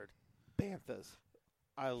 It's hard. Banthas.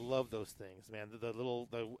 I love those things, man.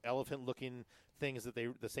 The elephant-looking things that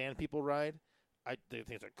the sand people ride. I think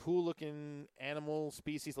it's a cool-looking animal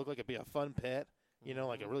species. Look like it'd be a fun pet. You know,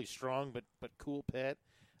 like a really strong but cool pet.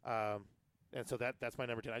 And so that's my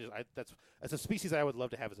number 10. That's a species I would love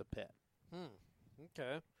to have as a pet.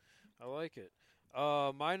 Okay, I like it.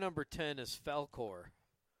 My number 10 is Falkor.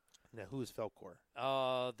 Now, who is Falkor?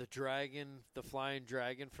 The dragon, the flying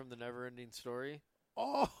dragon from the Neverending Story.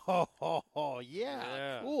 Oh,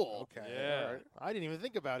 yeah. Cool. Okay. Yeah. All right. I didn't even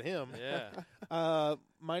think about him. Yeah.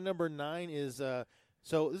 My number 9 is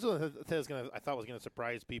so this is one that I thought was going to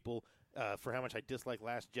surprise people. for how much I disliked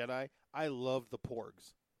Last Jedi, I loved the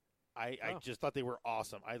Porgs. I just thought they were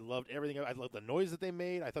awesome. I loved everything. I loved the noise that they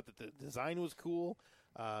made. I thought that the design was cool.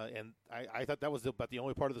 And I thought that was about the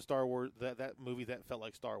only part of the Star Wars, that movie that felt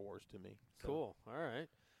like Star Wars to me. So. Cool. All right.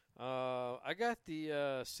 I got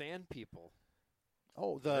the Sand People.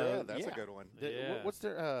 Oh, that's a good one. What's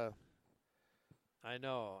their... I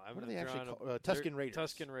know. What are they actually called? Tusken Raiders.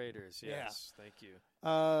 Tusken Raiders, yes. Yeah. Thank you.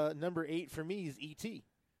 Number 8 for me is E.T.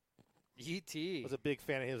 E.T. I was a big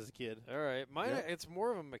fan of his as a kid. All right. Mine, it's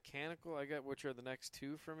more of a mechanical. I got which are the next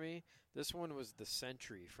two for me. This one was the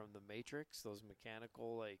Sentry from the Matrix. Those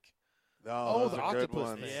mechanical, like... Oh, the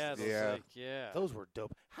octopus things. Yeah, those were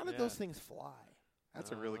dope. How did those things fly?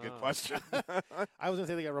 That's a really good question. I was going to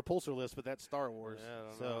say they got repulsor lists, but that's Star Wars. Yeah,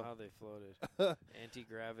 I don't know how they floated.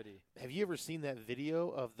 Anti-gravity. Have you ever seen that video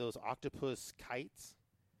of those octopus kites?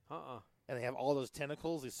 And they have all those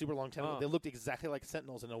tentacles, these super long tentacles. They looked exactly like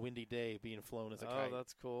Sentinels in a windy day being flown as a kite. Oh,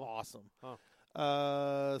 that's cool. Awesome. Huh.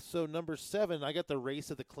 So number 7, I got the Race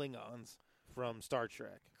of the Klingons from Star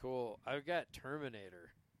Trek. Cool. I've got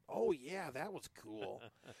Terminator. Oh, yeah, that was cool.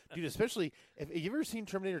 Dude, especially, have you ever seen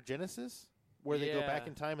Terminator Genesis? Where they go back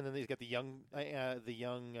in time, and then they've got the young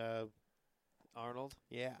Arnold.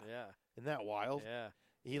 Yeah. Isn't that wild? Yeah.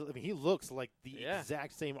 He looks like the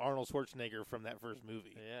exact same Arnold Schwarzenegger from that first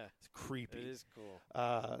movie. Yeah. It's creepy. It is cool.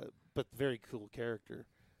 But very cool character.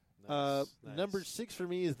 Nice. Number 6 for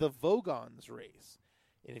me is the Vogons race.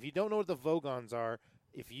 And if you don't know what the Vogons are,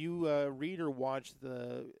 if you read or watch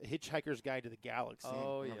the Hitchhiker's Guide to the Galaxy,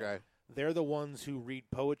 Okay. they're the ones who read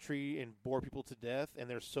poetry and bore people to death, and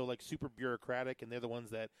they're so like super bureaucratic, and they're the ones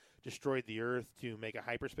that destroyed the Earth to make a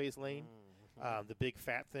hyperspace lane, the big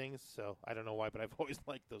fat things. So I don't know why, but I've always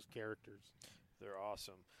liked those characters. They're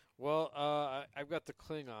awesome. Well, I've got the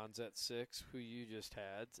Klingons at 6, who you just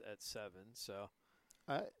had at 7. So,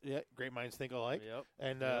 yeah, great minds think alike. Yep.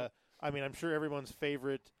 And I mean, I'm sure everyone's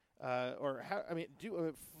favorite,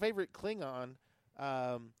 favorite Klingon.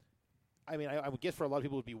 I mean, I would guess for a lot of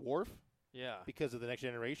people it would be Worf. Yeah. Because of the Next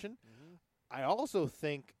Generation. Mm-hmm. I also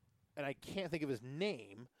think, and I can't think of his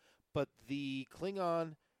name, but the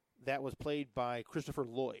Klingon that was played by Christopher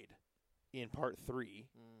Lloyd in Part 3.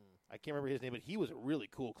 I can't remember his name, but he was a really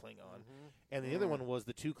cool Klingon. And the other one was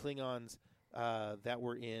the 2 Klingons that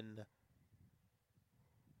were in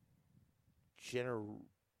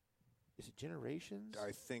Is it Generations?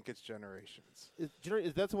 I think it's Generations.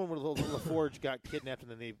 That's the one where LaForge got kidnapped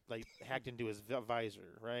and then they hacked into his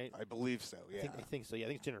visor, right? I believe so. Yeah, I think so. Yeah, I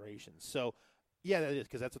think it's Generations. So, yeah, that is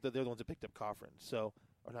because that's what they're the ones that picked up Coffrin. So,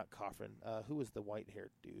 or not Coffrin. Who was the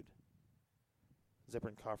white-haired dude?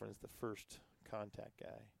 Zephyrin Coffrin is the first Contact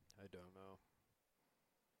guy. I don't know.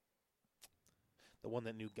 The one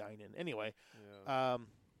that knew Guinan. Anyway, not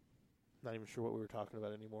even sure what we were talking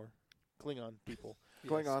about anymore. Klingon people.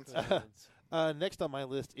 Klingons. Next on my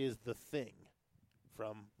list is The Thing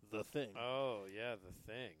from The Thing. Oh, yeah, The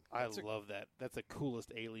Thing. I love that. That's the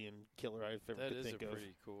coolest alien killer I've ever could think of. That is a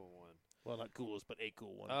pretty cool one. Well, not coolest, but a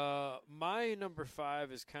cool one. My number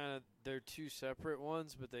 5 is kind of, they're 2 separate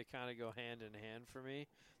ones, but they kind of go hand in hand for me.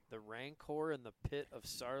 The Rancor and the Pit of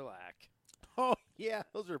Sarlacc. Oh, yeah,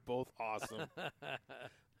 those are both awesome.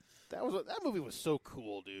 That movie was so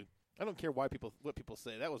cool, dude. I don't care what people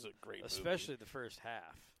say. That was a great movie. Especially the first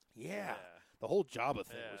half. Yeah. The whole Jabba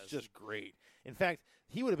thing was just great. In fact,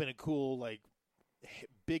 he would have been a cool, like,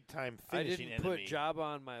 big-time finishing enemy. I didn't put Jabba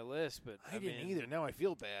on my list, but I didn't either. Now I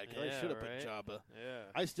feel bad because I should have put Jabba. Yeah.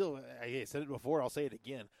 I said it before. I'll say it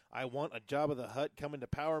again. I want a Jabba the Hutt coming to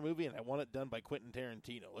Power movie, and I want it done by Quentin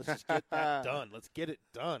Tarantino. Let's just get that done. Let's get it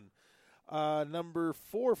done. Number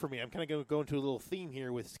 4 for me, I'm kind of going to go into a little theme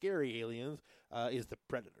here with scary aliens, is the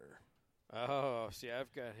Predator. Oh, see,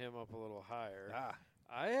 I've got him up a little higher.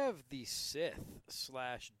 I have the Sith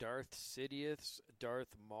 / Darth Sidious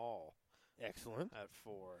Darth Maul. Excellent. At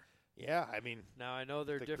 4. Yeah, I mean, now I know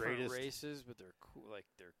they're different races, but they're cool.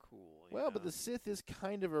 They're cool. Well, but the Sith is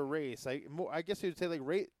kind of a race. I guess you'd say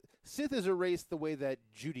Sith is a race the way that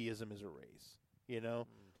Judaism is a race. You know,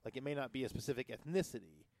 like it may not be a specific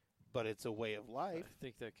ethnicity, but it's a way of life. I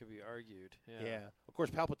think that could be argued. Yeah. Of course,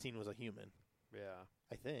 Palpatine was a human. Yeah.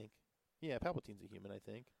 I think. Yeah, Palpatine's a human. I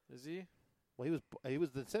think. Is he? Well, he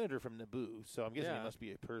was the senator from Naboo, so I'm guessing he must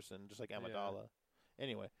be a person, just like Amidala.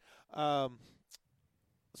 Anyway,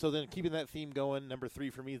 so then keeping that theme going, number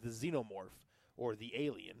 3 for me is the Xenomorph, or the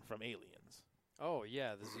alien from Aliens. Oh,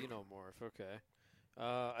 yeah, the Xenomorph. Okay.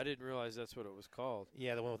 I didn't realize that's what it was called.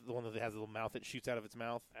 Yeah, the one that has a little mouth that shoots out of its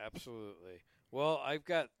mouth. Absolutely. Well, I've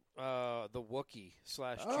got the Wookiee /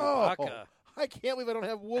 Chewbacca. Oh, I can't believe I don't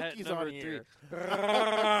have Wookiees on here.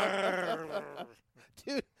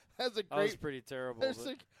 Dude, has a That was great. pretty terrible. There's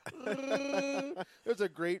but- there's a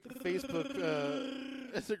great Facebook.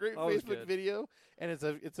 It's a great That was Facebook good. video, and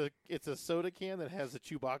it's a soda can that has a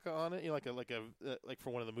Chewbacca on it, like for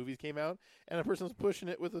one of the movies came out, and a person's pushing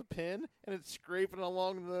it with a pin, and it's scraping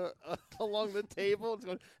along the along the table.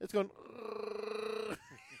 It's going.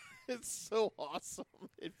 It's so awesome.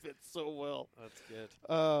 It fits so well. That's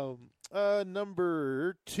good.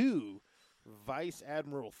 Number 2, Vice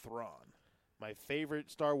Admiral Thrawn. My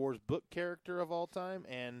favorite Star Wars book character of all time,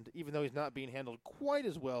 and even though he's not being handled quite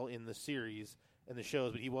as well in the series and the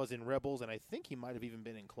shows, but he was in Rebels, and I think he might have even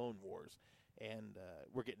been in Clone Wars. And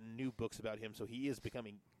we're getting new books about him, so he is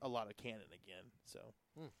becoming a lot of canon again. So,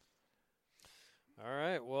 All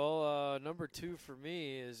right. Well, number 2 for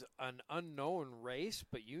me is an unknown race,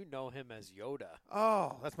 but you know him as Yoda.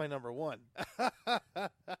 oh, that's my number 1.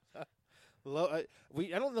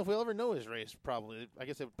 I don't know if we'll ever know his race. Probably, I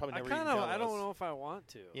guess it probably never. Even tell I don't us. know if I want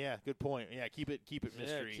to. Yeah, good point. Yeah, keep it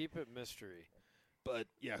mystery. Yeah, keep it mystery. But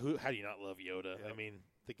yeah, how do you not love Yoda? Yep. I mean,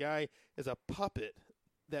 the guy is a puppet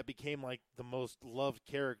that became like the most loved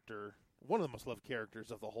character, one of the most loved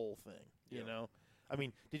characters of the whole thing. You know, I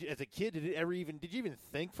mean, as a kid, did you even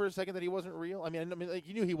think for a second that he wasn't real? I mean, like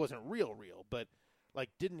you knew he wasn't real, but like,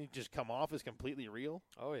 didn't he just come off as completely real?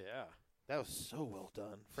 Oh yeah. That was so well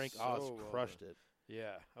done. Frank So Oz well crushed it.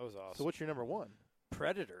 Yeah, that was awesome. So what's your number 1?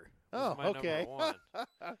 Predator. Oh, Was my okay. Number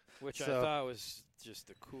 1, which I So- thought was just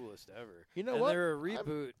the coolest ever. You know and what? They're a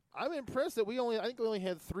reboot. I'm impressed that I think we only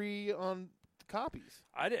had 3 on copies.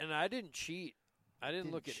 I didn't cheat. I didn't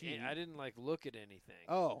Didn't look at. cheat. I didn't look at anything.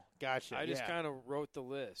 Oh, gotcha. I just yeah. kind of wrote the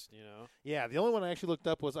list. You know. Yeah, the only one I actually looked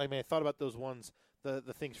up was, I thought about those ones, the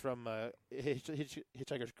things from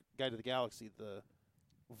Hitchhiker's Guide to the Galaxy, the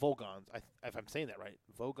Vogons. If I'm saying that right,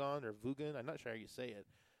 Vogon or Vugan, I'm not sure how you say it.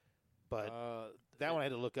 But that one I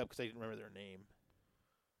had to look up because I didn't remember their name.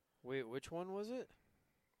 Wait, which one was it?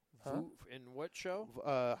 Huh? In what show?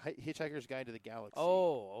 Hitchhiker's Guide to the Galaxy.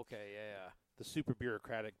 Oh, okay, yeah. The super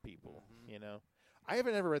bureaucratic people, you know. I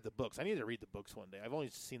haven't ever read the books. I need to read the books one day. I've only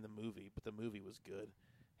seen the movie, but the movie was good.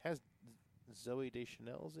 Has Zoe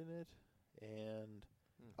Deschanel's in it, and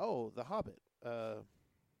The Hobbit.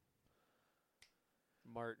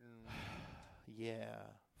 Martin Yeah,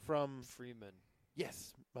 from Freeman.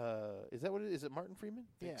 yes. Is that what it is? Is it Martin Freeman?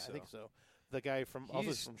 Think I so. think so. The guy from also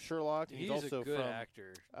He's- from Sherlock. And He's also a good from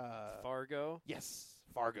actor. Fargo. Yes,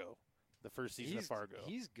 Fargo. The first season of Fargo.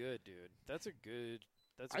 He's good, dude. That's a great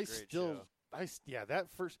still, show. that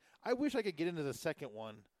first. I wish I could get into the second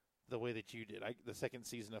one the way that you did. The second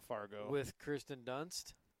season of Fargo With Kirsten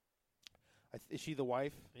Dunst. is she the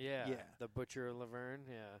wife? Yeah. Yeah. The Butcher of Laverne.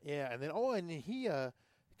 Yeah. Yeah, and then and he.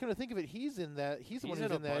 Come to think of it, he's in that. He's the one He's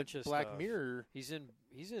who's in in a that bunch of Black stuff. Mirror. He's in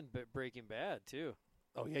Breaking Bad too.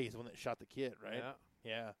 Oh yeah, he's the one that shot the kid, right?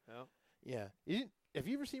 Yeah. Yeah. Have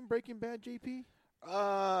you ever seen Breaking Bad, JP?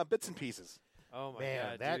 Bits and pieces. Oh my Man,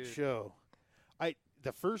 god, that dude. show.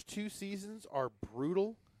 The first 2 seasons are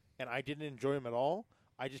brutal, and I didn't enjoy them at all.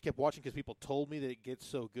 I just kept watching because people told me that it gets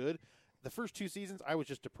so good. The first 2 seasons, I was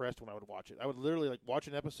just depressed when I would watch it. I would literally watch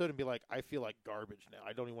an episode and be like, I feel like garbage now.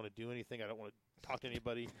 I don't even want to do anything. I don't want to talk to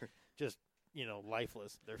anybody. Just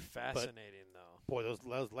lifeless. They're fascinating though. Boy,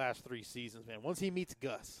 those last 3 seasons, man. Once he meets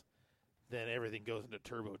Gus, then everything goes into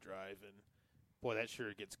turbo drive, and boy, that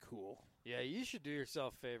sure gets cool. Yeah, you should do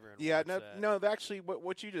yourself a favor and Yeah, watch that. no. Actually,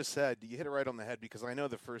 what you just said, you hit it right on the head because I know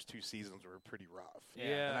the first 2 seasons were pretty rough.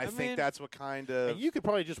 Yeah, and I mean, think that's what kind of. And you could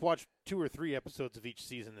probably just watch 2 or 3 episodes of each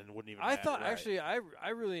season and it wouldn't even I matter. thought Right. actually I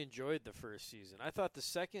really enjoyed the first season. I thought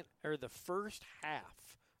the first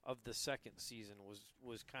half of the second season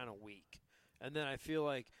was kind of weak. And then I feel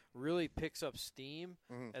like really picks up steam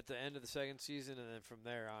at the end of the second season, and then from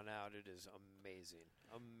there on out, it is amazing.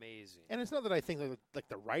 And it's not that I think like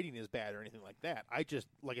the writing is bad or anything like that. I just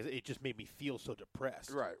it just made me feel so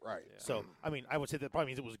depressed. Right. Yeah. So I mean, I would say that probably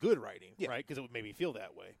means it was good writing, Yeah. right? Because it would make me feel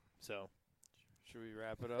that way. So Should we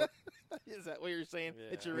wrap it up? is that what you're saying? Yeah.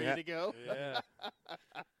 That you're ready to go? Yeah.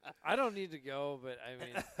 I don't need to go, but I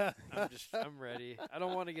mean, I'm ready. I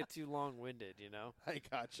don't want to get too long-winded, you know? I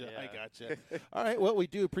gotcha. I Yeah. gotcha. All right. Well, we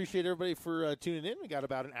do appreciate everybody for tuning in. We got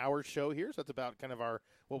about an hour show here, so that's about kind of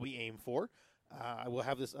what we aim for. I will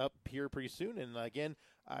have this up here pretty soon, and again,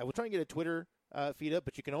 I will try and get a Twitter feed up,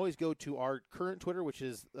 but you can always go to our current Twitter, which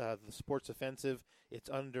is the Sports Offensive. It's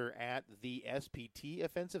under @the SPT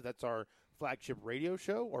Offensive. That's our flagship radio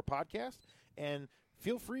show or podcast. And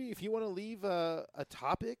feel free if you want to leave a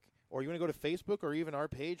topic, or you want to go to Facebook or even our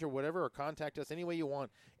page or whatever, or contact us any way you want.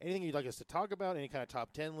 Anything you'd like us to talk about, any kind of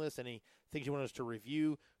top 10 list, any things you want us to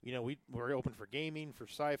review. We're open for gaming, for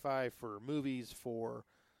sci-fi, for movies, for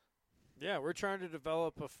Yeah, we're trying to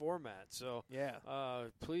develop a format, so Yeah.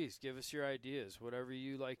 please give us your ideas. Whatever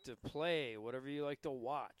you like to play, whatever you like to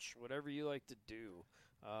watch, whatever you like to do,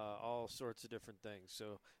 all sorts of different things.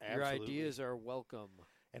 So your Absolutely. ideas are welcome.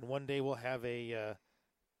 And one day we'll have an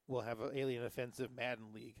Alien Offensive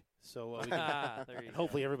Madden League. So we There you and go.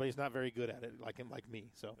 hopefully everybody's not very good at it, like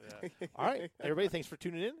me. So, all right, everybody, thanks for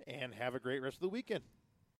tuning in, and have a great rest of the weekend.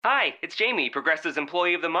 Hi, it's Jamie, Progressive's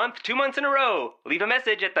Employee of the Month, 2 months in a row. Leave a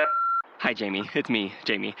message at the... Hi, Jamie. It's me,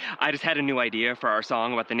 Jamie. I just had a new idea for our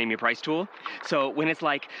song about the Name Your Price tool. So when it's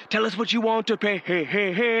like, tell us what you want to pay, hey,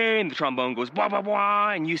 hey, hey, and the trombone goes, blah, blah,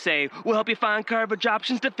 blah, and you say, we'll help you find coverage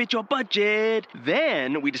options to fit your budget.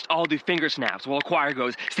 Then we just all do finger snaps while a choir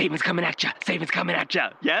goes, savings coming at ya, savings coming at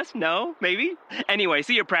ya. Yes? No? Maybe? Anyway,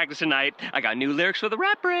 see you at practice tonight. I got new lyrics for the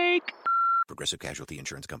rap break. Progressive Casualty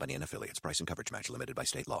Insurance Company and Affiliates. Price and coverage match limited by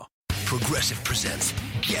state law. Progressive presents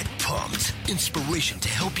Get Pumped. Inspiration to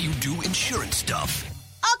help you do insurance stuff.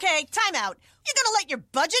 Okay, time out. You're gonna let your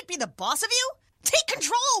budget be the boss of you? Take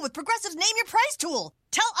control with Progressive's Name Your Price tool.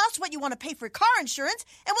 Tell us what you want to pay for car insurance,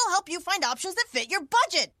 and we'll help you find options that fit your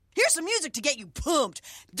budget. Here's some music to get you pumped.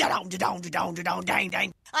 Da-dong, da-dong, da-dong, da-dong, dang,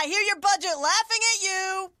 dang. I hear your budget laughing at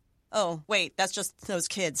you. Oh, wait, that's just those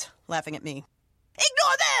kids laughing at me.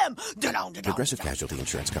 Ignore them! Da-dong, da-dong, Progressive da-dong. Casualty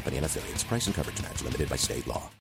Insurance Company and Affiliates. Price and coverage match limited by state law.